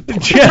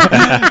 Like, you're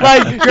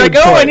like,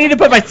 I need to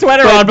put my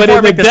sweater on but before I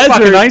in the make this desert,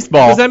 fucking ice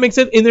ball. Does that make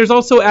sense? And there's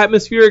also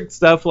atmospheric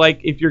stuff, like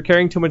if you're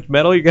carrying too much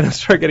metal, you're going to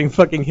start getting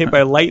fucking hit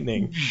by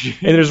lightning.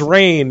 And there's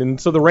rain, and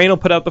so the rain will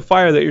put out the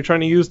fire that you're trying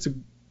to use to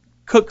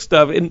cook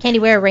stuff. And Can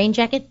you wear a rain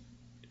jacket?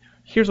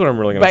 here's what I'm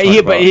really going to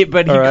talk about.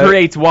 But he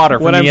creates water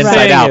from the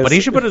inside out. But he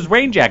should put his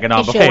rain jacket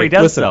on before he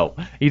does so.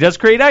 He does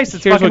create ice.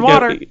 It's fucking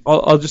water.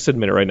 I'll just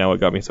admit it right now what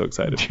got me so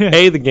excited.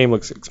 A, the game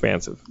looks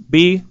expansive.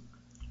 B,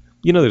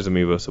 you know there's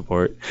amiibo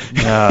support.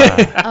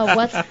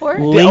 What support?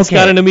 Link's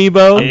got an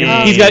amiibo.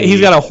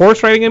 He's got a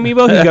horse riding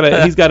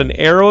amiibo. He's got an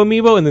arrow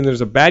amiibo, and then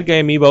there's a bad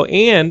guy amiibo.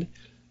 And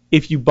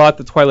if you bought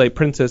the Twilight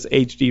Princess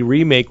HD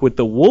remake with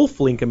the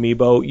Wolf Link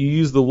amiibo, you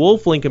use the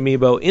Wolf Link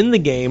amiibo in the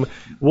game.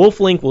 Wolf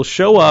Link will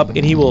show up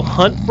and he will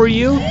hunt for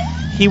you.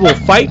 He will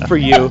fight for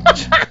you.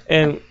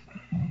 And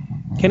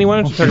Kenny, why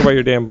don't you talk about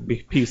your damn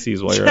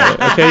PCs while you're at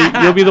it?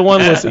 Okay, you'll be the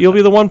one. You'll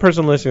be the one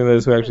person listening to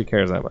this who actually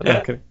cares that much.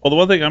 Okay. Well, the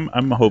one thing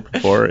I'm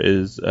hoping for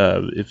is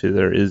if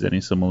there is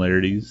any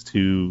similarities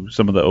to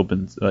some of the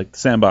open, like the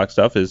sandbox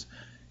stuff, is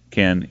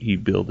can he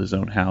build his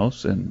own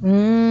house and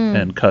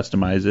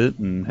customize it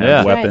and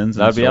have weapons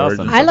and that'd be swords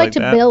awesome. and I stuff like to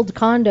that. build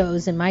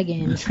condos in my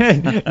games.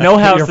 No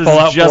houses,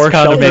 just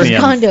condominiums.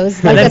 Condos.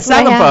 And then That's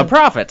sell what them I for a have.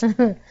 profit.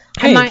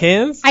 Hey,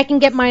 kids. I can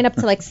get mine up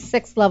to like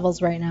 6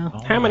 levels right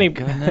now. How many?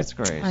 Goodness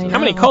gracious. I How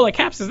many know. cola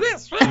caps is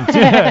this?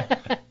 I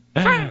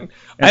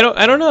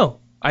don't know.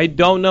 I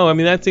don't know. I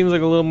mean, that seems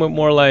like a little bit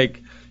more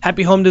like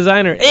Happy Home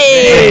Designer.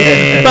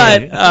 Hey!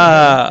 But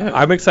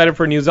I'm excited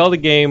for a new Zelda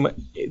game.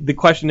 The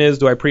question is,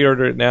 do I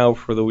pre-order it now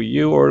for the Wii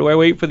U or do I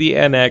wait for the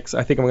NX?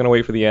 I think I'm going to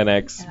wait for the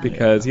NX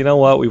because you know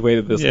what? We've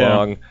waited this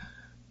long.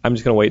 I'm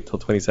just going to wait till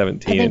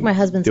 2017. I think my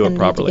husband's going to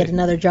to need to get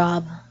another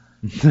job.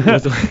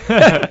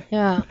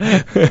 Yeah.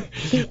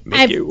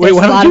 Wait,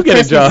 why don't you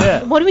get a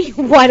job? What do we?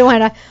 Why do I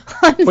not?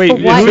 Wait,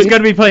 who's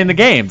going to be playing the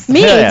games?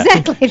 Me,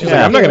 exactly. She's like,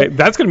 I'm not gonna.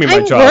 That's gonna be my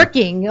I'm job.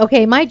 working.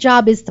 Okay, my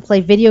job is to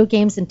play video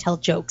games and tell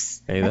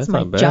jokes. Hey, that's that's my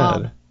not bad.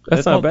 job.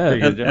 That's not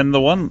bad. And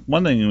the one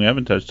thing we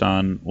haven't touched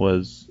on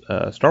was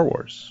Star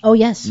Wars. Oh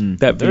yes.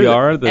 That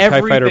VR, the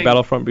TIE Fighter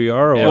Battlefront VR.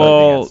 Or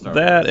Well,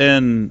 that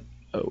and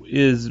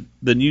is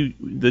the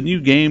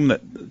new game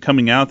that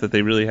coming out that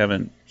they really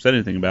haven't said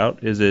anything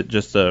about. Is it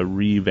just a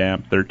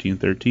revamped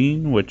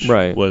 1313, which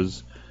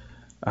was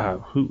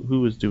who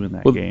was doing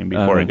that game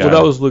before it got?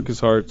 Well, that was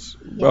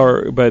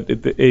LucasArts, but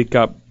it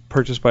got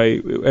purchased by.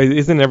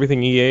 Isn't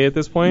everything EA at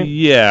this point?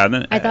 Yeah, and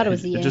then I thought it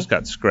was EA. It just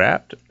got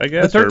scrapped, I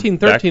guess. The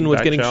 1313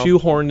 was getting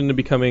shoehorned into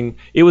becoming.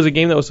 It was a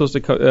game that was supposed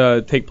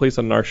to take place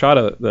on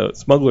Narshada, the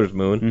smuggler's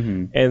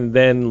moon, and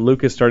then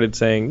Lucas started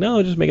saying,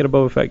 "No, just make it a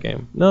Boba Fett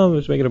game. No,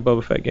 just make it a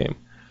Boba Fett game."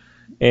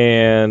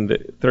 And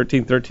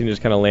 1313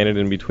 just kind of landed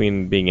in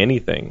between being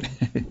anything,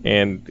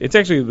 and it's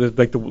actually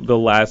the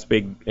last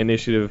big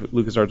initiative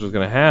LucasArts was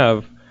going to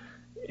have,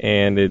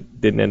 and it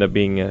didn't end up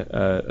being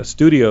a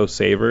studio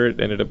saver.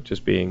 It ended up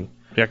just being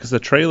Yeah, because the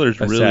trailer's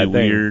a really sad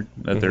thing. weird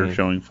that they're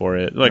showing for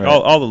it. Like Right.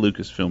 all the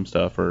Lucasfilm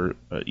stuff or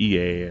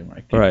EA and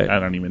Right. I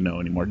don't even know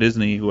anymore.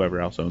 Disney, whoever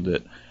else owns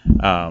it.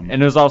 And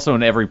it was also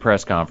in every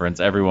press conference.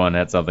 Everyone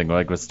had something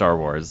like with Star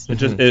Wars.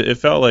 It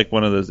felt like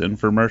one of those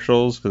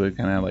infomercials because it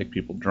kind of had like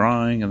people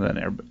drawing and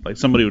then like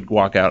somebody would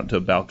walk out into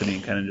a balcony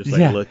and kind of just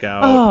like look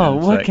out. Oh,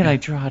 and what like, can I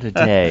draw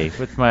today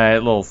with my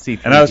little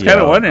C3PO? And I was kind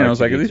of wondering. I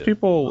was like, are these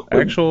people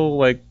actual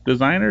like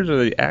designers or are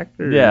they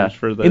actors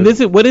for the?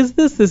 And what is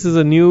this? This is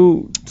a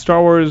new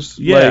Star Wars.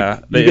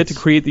 Yeah, like, you get to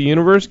create the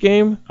universe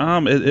game.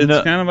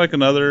 It's kind of like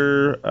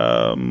another.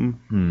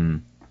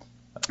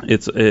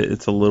 It's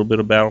a little bit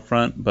of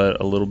Battlefront,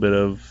 but a little bit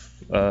of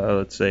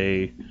let's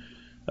say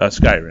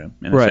Skyrim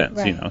in a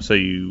sense. You know, so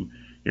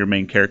your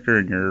main character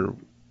and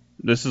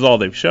this is all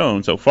they've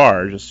shown so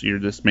far. Just you're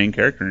this main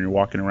character and you're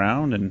walking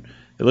around and.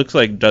 It looks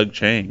like Doug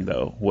Chang,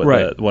 though,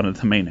 one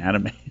of the main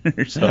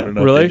animators. So I don't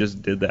know if they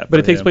just did that. But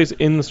it takes place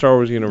in the Star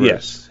Wars universe.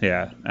 Yes,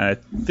 yeah. I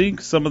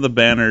think some of the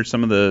banners,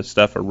 some of the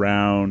stuff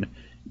around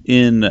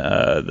in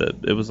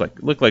it was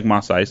looked like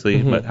Mos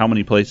Eisley. But how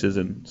many places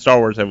in Star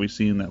Wars have we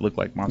seen that look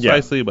like Mos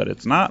Eisley? But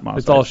it's not Mos Eisley.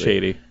 It's all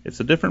shady.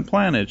 It's a different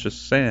planet. It's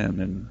just sand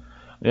and.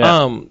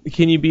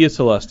 Can you be a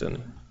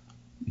Celestin?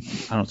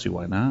 I don't see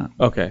why not.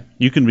 Okay.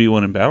 You can be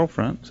one in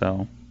Battlefront,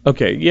 so.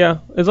 Okay, yeah.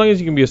 As long as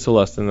you can be a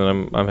Celestin,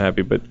 then I'm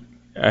happy. But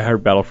I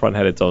heard Battlefront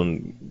had its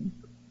own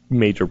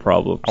major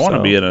problems. I want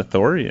to be an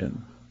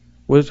Ithorian.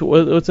 What's an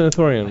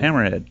Ithorian?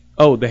 Hammerhead.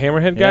 Oh, the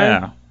Hammerhead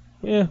guy?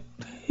 Yeah.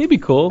 He'd be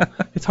cool.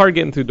 It's hard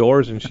getting through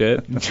doors and shit.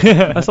 A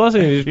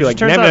Celestin can just be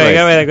like, I've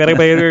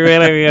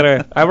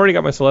already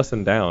got my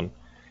Celestin down.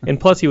 And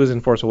plus he was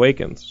in Force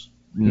Awakens.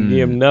 You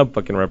have Nub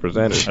fucking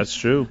represented. That's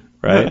true.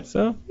 Right?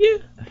 So, yeah.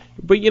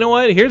 But you know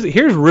what?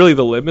 Here's really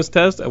the litmus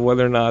test of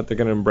whether or not they're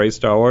going to embrace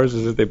Star Wars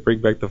is if they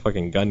bring back the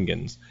fucking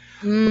Gungans.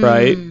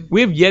 Right?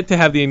 We have yet to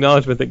have the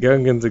acknowledgement that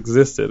Gungans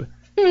existed.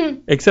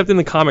 Except in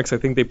the comics, I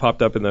think they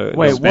popped up in the...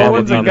 Wait, what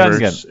was a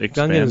Gungan?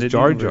 Gungan is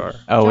Jar Jar.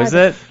 Oh, is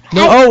it?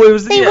 No, it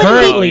was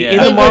currently in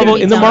the Marvel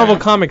in the Marvel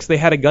comics. They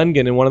had a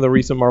Gungan in one of the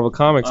recent Marvel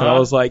comics, and I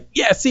was like,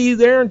 yeah, see,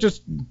 they're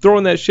just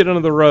throwing that shit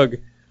under the rug.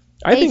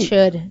 I think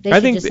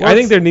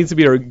there needs to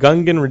be a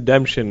Gungan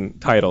redemption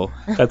title.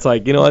 That's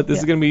like, you know what, this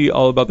is gonna be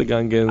all about the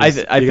Gungans. I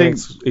think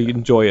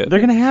enjoy it. They're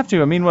gonna have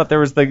to. I mean, what there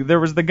was the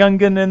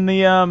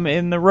Gungan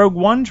in the Rogue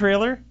One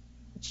trailer.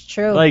 It's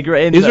true.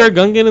 Is there a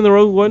Gungan in the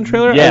Rogue One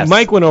trailer? Yes.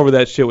 Mike went over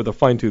that shit with a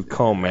fine-tooth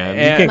comb, man.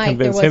 You can't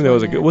convince him there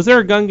was a good. Was there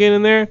a Gungan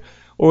in there,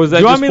 or was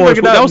that just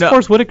Forrest? That was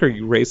Forrest Whitaker,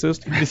 you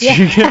racist.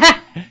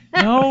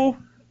 No.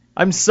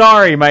 I'm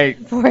sorry, my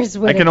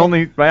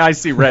eyes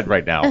see red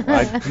right now.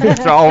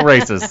 It's all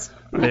racist.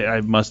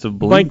 I must have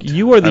blinked. Mike,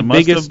 you are the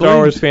biggest Star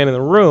Wars fan in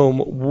the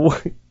room.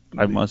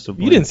 I must have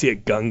blinked. You didn't see a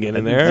Gungan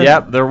in there.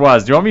 Yep, there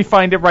was. Do you want me to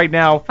find it right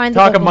now?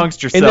 Talk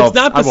amongst yourselves. And it's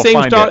not the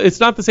same Star. It's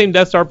not the same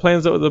Death Star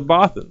plans that the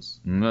Bothans.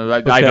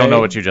 I don't know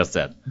what you just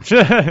said.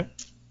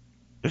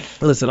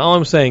 Listen, all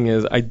I'm saying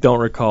is I don't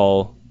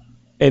recall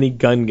any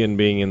Gungan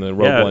being in the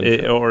Rogue One.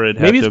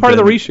 Maybe it's part of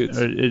the reshoots.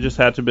 It just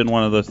had to have been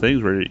one of those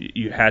things where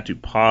you had to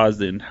pause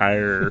the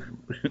entire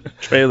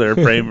trailer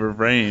frame for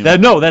frame.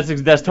 That's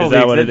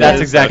totally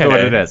that's exactly what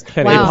it is.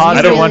 Wow, they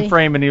paused it one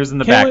frame and he was in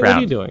the background. What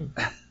are you doing?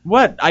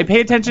 What? I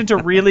pay attention to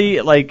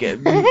really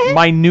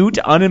minute,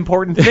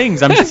 unimportant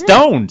things. I'm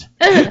stoned.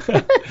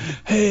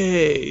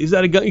 Hey, is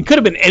that a gun? It could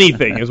have been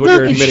anything, is what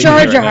you're admitting.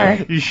 Jar Jar.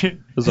 It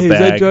was a bag. Is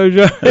that Jar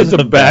Jar? It's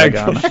a bag.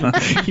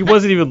 He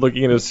wasn't even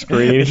looking at his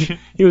screen.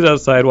 He was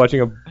outside watching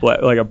a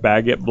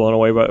bag get blown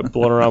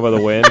around by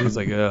the wind. He's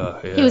like,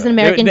 oh, yeah. He was an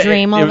American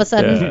Dream all of a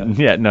sudden.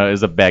 Yeah, no, it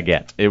was a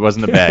baguette. It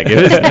wasn't a bag.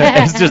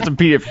 It was just a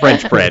piece of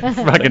French bread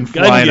fucking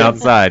flying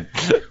outside.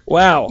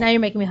 Wow. Now you're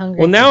making me hungry.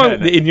 Well, now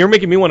and you're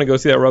making me want to go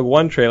see that Rogue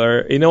One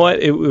trailer. You know what?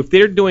 If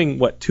they're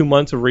doing, 2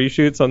 months of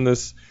reshoots on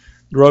this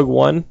Rogue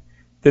One,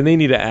 then they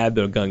need to add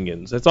the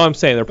Gungans. That's all I'm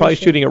saying. They're probably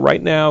shooting it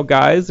right now.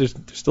 Guys, there's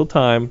still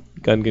time.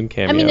 Gungan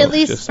cameo. I mean, at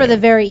least for the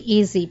very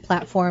easy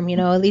platform,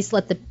 at least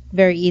let the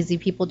very easy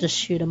people just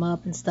shoot them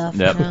up and stuff.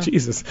 Yep.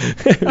 Jesus.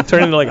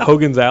 Turn into like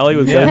Hogan's Alley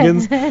with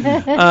Gungans.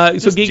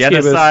 So Geekscape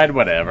genocide,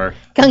 whatever.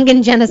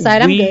 Gungan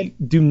genocide, I'm good.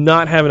 We do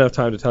not have enough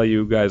time to tell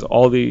you guys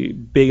all the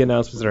big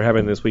announcements that are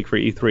happening this week for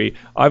E3.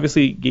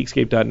 Obviously,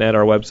 Geekscape.net,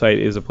 our website,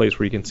 is a place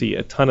where you can see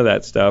a ton of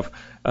that stuff.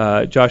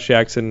 Josh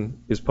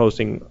Jackson is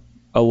posting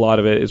a lot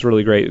of it. Is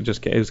really great.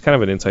 It was kind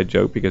of an inside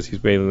joke because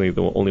he's mainly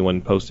the only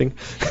one posting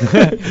for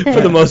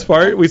the most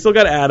part. We still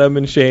got Adam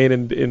and Shane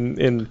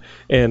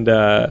and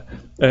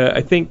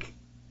I think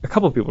a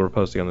couple of people are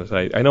posting on the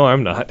site. I know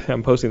I'm not.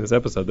 I'm posting this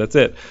episode. That's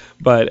it.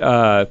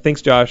 But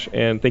thanks, Josh,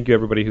 and thank you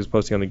everybody who's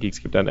posting on the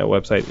Geekscape.net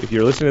website. If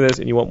you're listening to this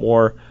and you want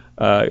more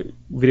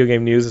video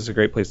game news, it's a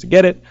great place to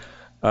get it.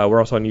 We're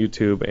also on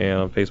YouTube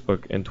and on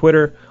Facebook and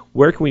Twitter.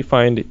 Where can we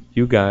find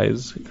you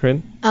guys,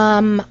 Corinne?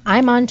 I'm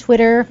on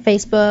Twitter,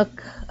 Facebook,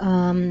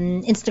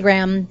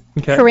 Instagram.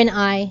 Okay. Corinne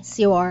I,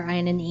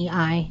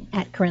 CORINNEI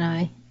at Corinne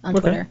I on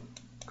Twitter.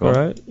 Cool. All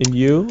right. And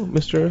you,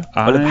 Mr.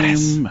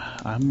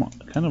 I'm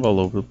kind of all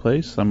over the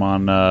place. I'm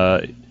on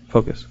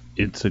Focus.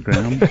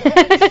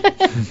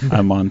 Instagram.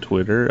 I'm on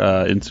Twitter.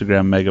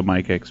 Instagram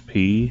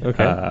MegaMikeXP.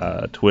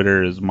 Okay.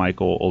 Twitter is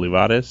Michael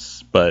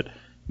Olivares, but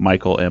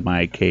Michael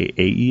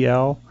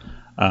Mikael.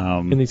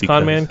 And these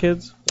con man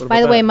kids? What By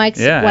about the way, that? Mike's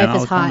Yeah, wife and all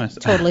is the hot. comments.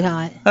 Totally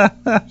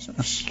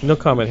hot. No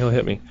comment. He'll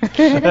hit me.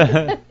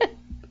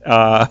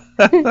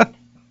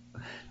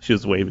 She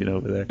was waving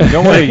over there.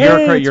 Don't worry,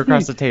 Hey, you're it's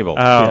across me. the table.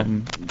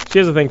 She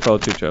has a thing for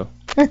Chucho.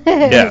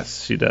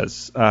 Yes, she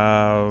does.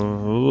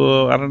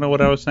 Well, I don't know what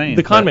I was saying.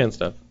 The con but- man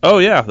stuff. Oh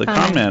yeah, the Con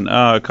Con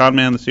Man. Con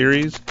Man the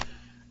series.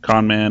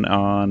 Con Man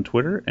on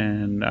Twitter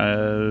and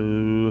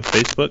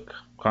Facebook.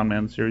 Con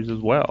Man the series as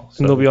well. So.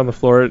 And they'll be on the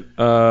floor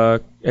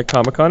at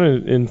Comic-Con,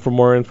 and for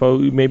more info,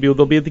 maybe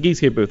they'll be at the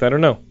Geekscape booth. I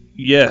don't know.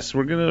 Yes,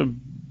 we're gonna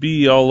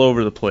be all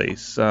over the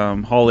place.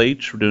 Hall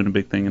H, we're doing a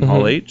big thing in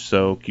Hall H,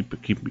 so keep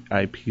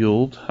eye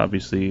peeled.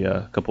 Obviously,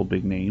 a couple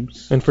big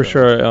names. And for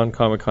sure on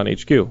Comic-Con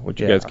HQ, which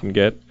you Yeah. guys can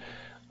get.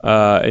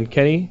 And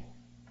Kenny?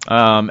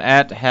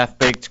 At Half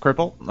Baked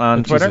Cripple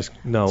on Twitter. Jesus,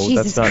 no,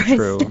 Jesus that's not Christ.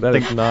 true. That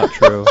is not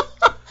true.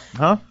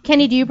 Huh?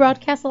 Kenny, do you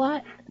broadcast a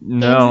lot? Games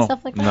No, and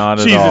stuff like that? not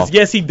at all. Jesus,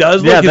 yes, he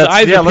does. Look, his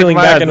eyes are look peeling at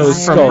my back eyes. into This his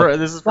is from- skull.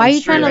 this is Why are from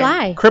you trying to streaming.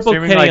 lie? Cripple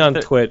Streaming Kenny like on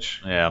the-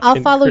 Twitch. Yeah. I'll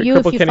And follow you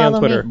if Cripple you Kenny on follow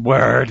Twitter. me.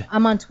 Word.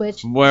 I'm on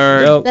Twitch.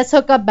 Word. Yep. Let's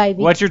hook up,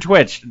 baby. What's your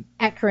Twitch?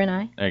 At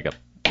Corinne. There you go.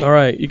 All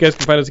right, you guys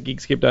can find us at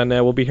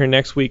Geekscape.net. We'll be here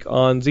next week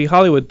on Z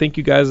Hollywood. Thank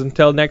you guys.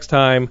 Until next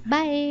time.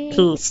 Bye.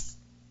 Peace.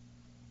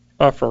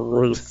 Off a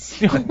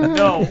roof.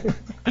 No.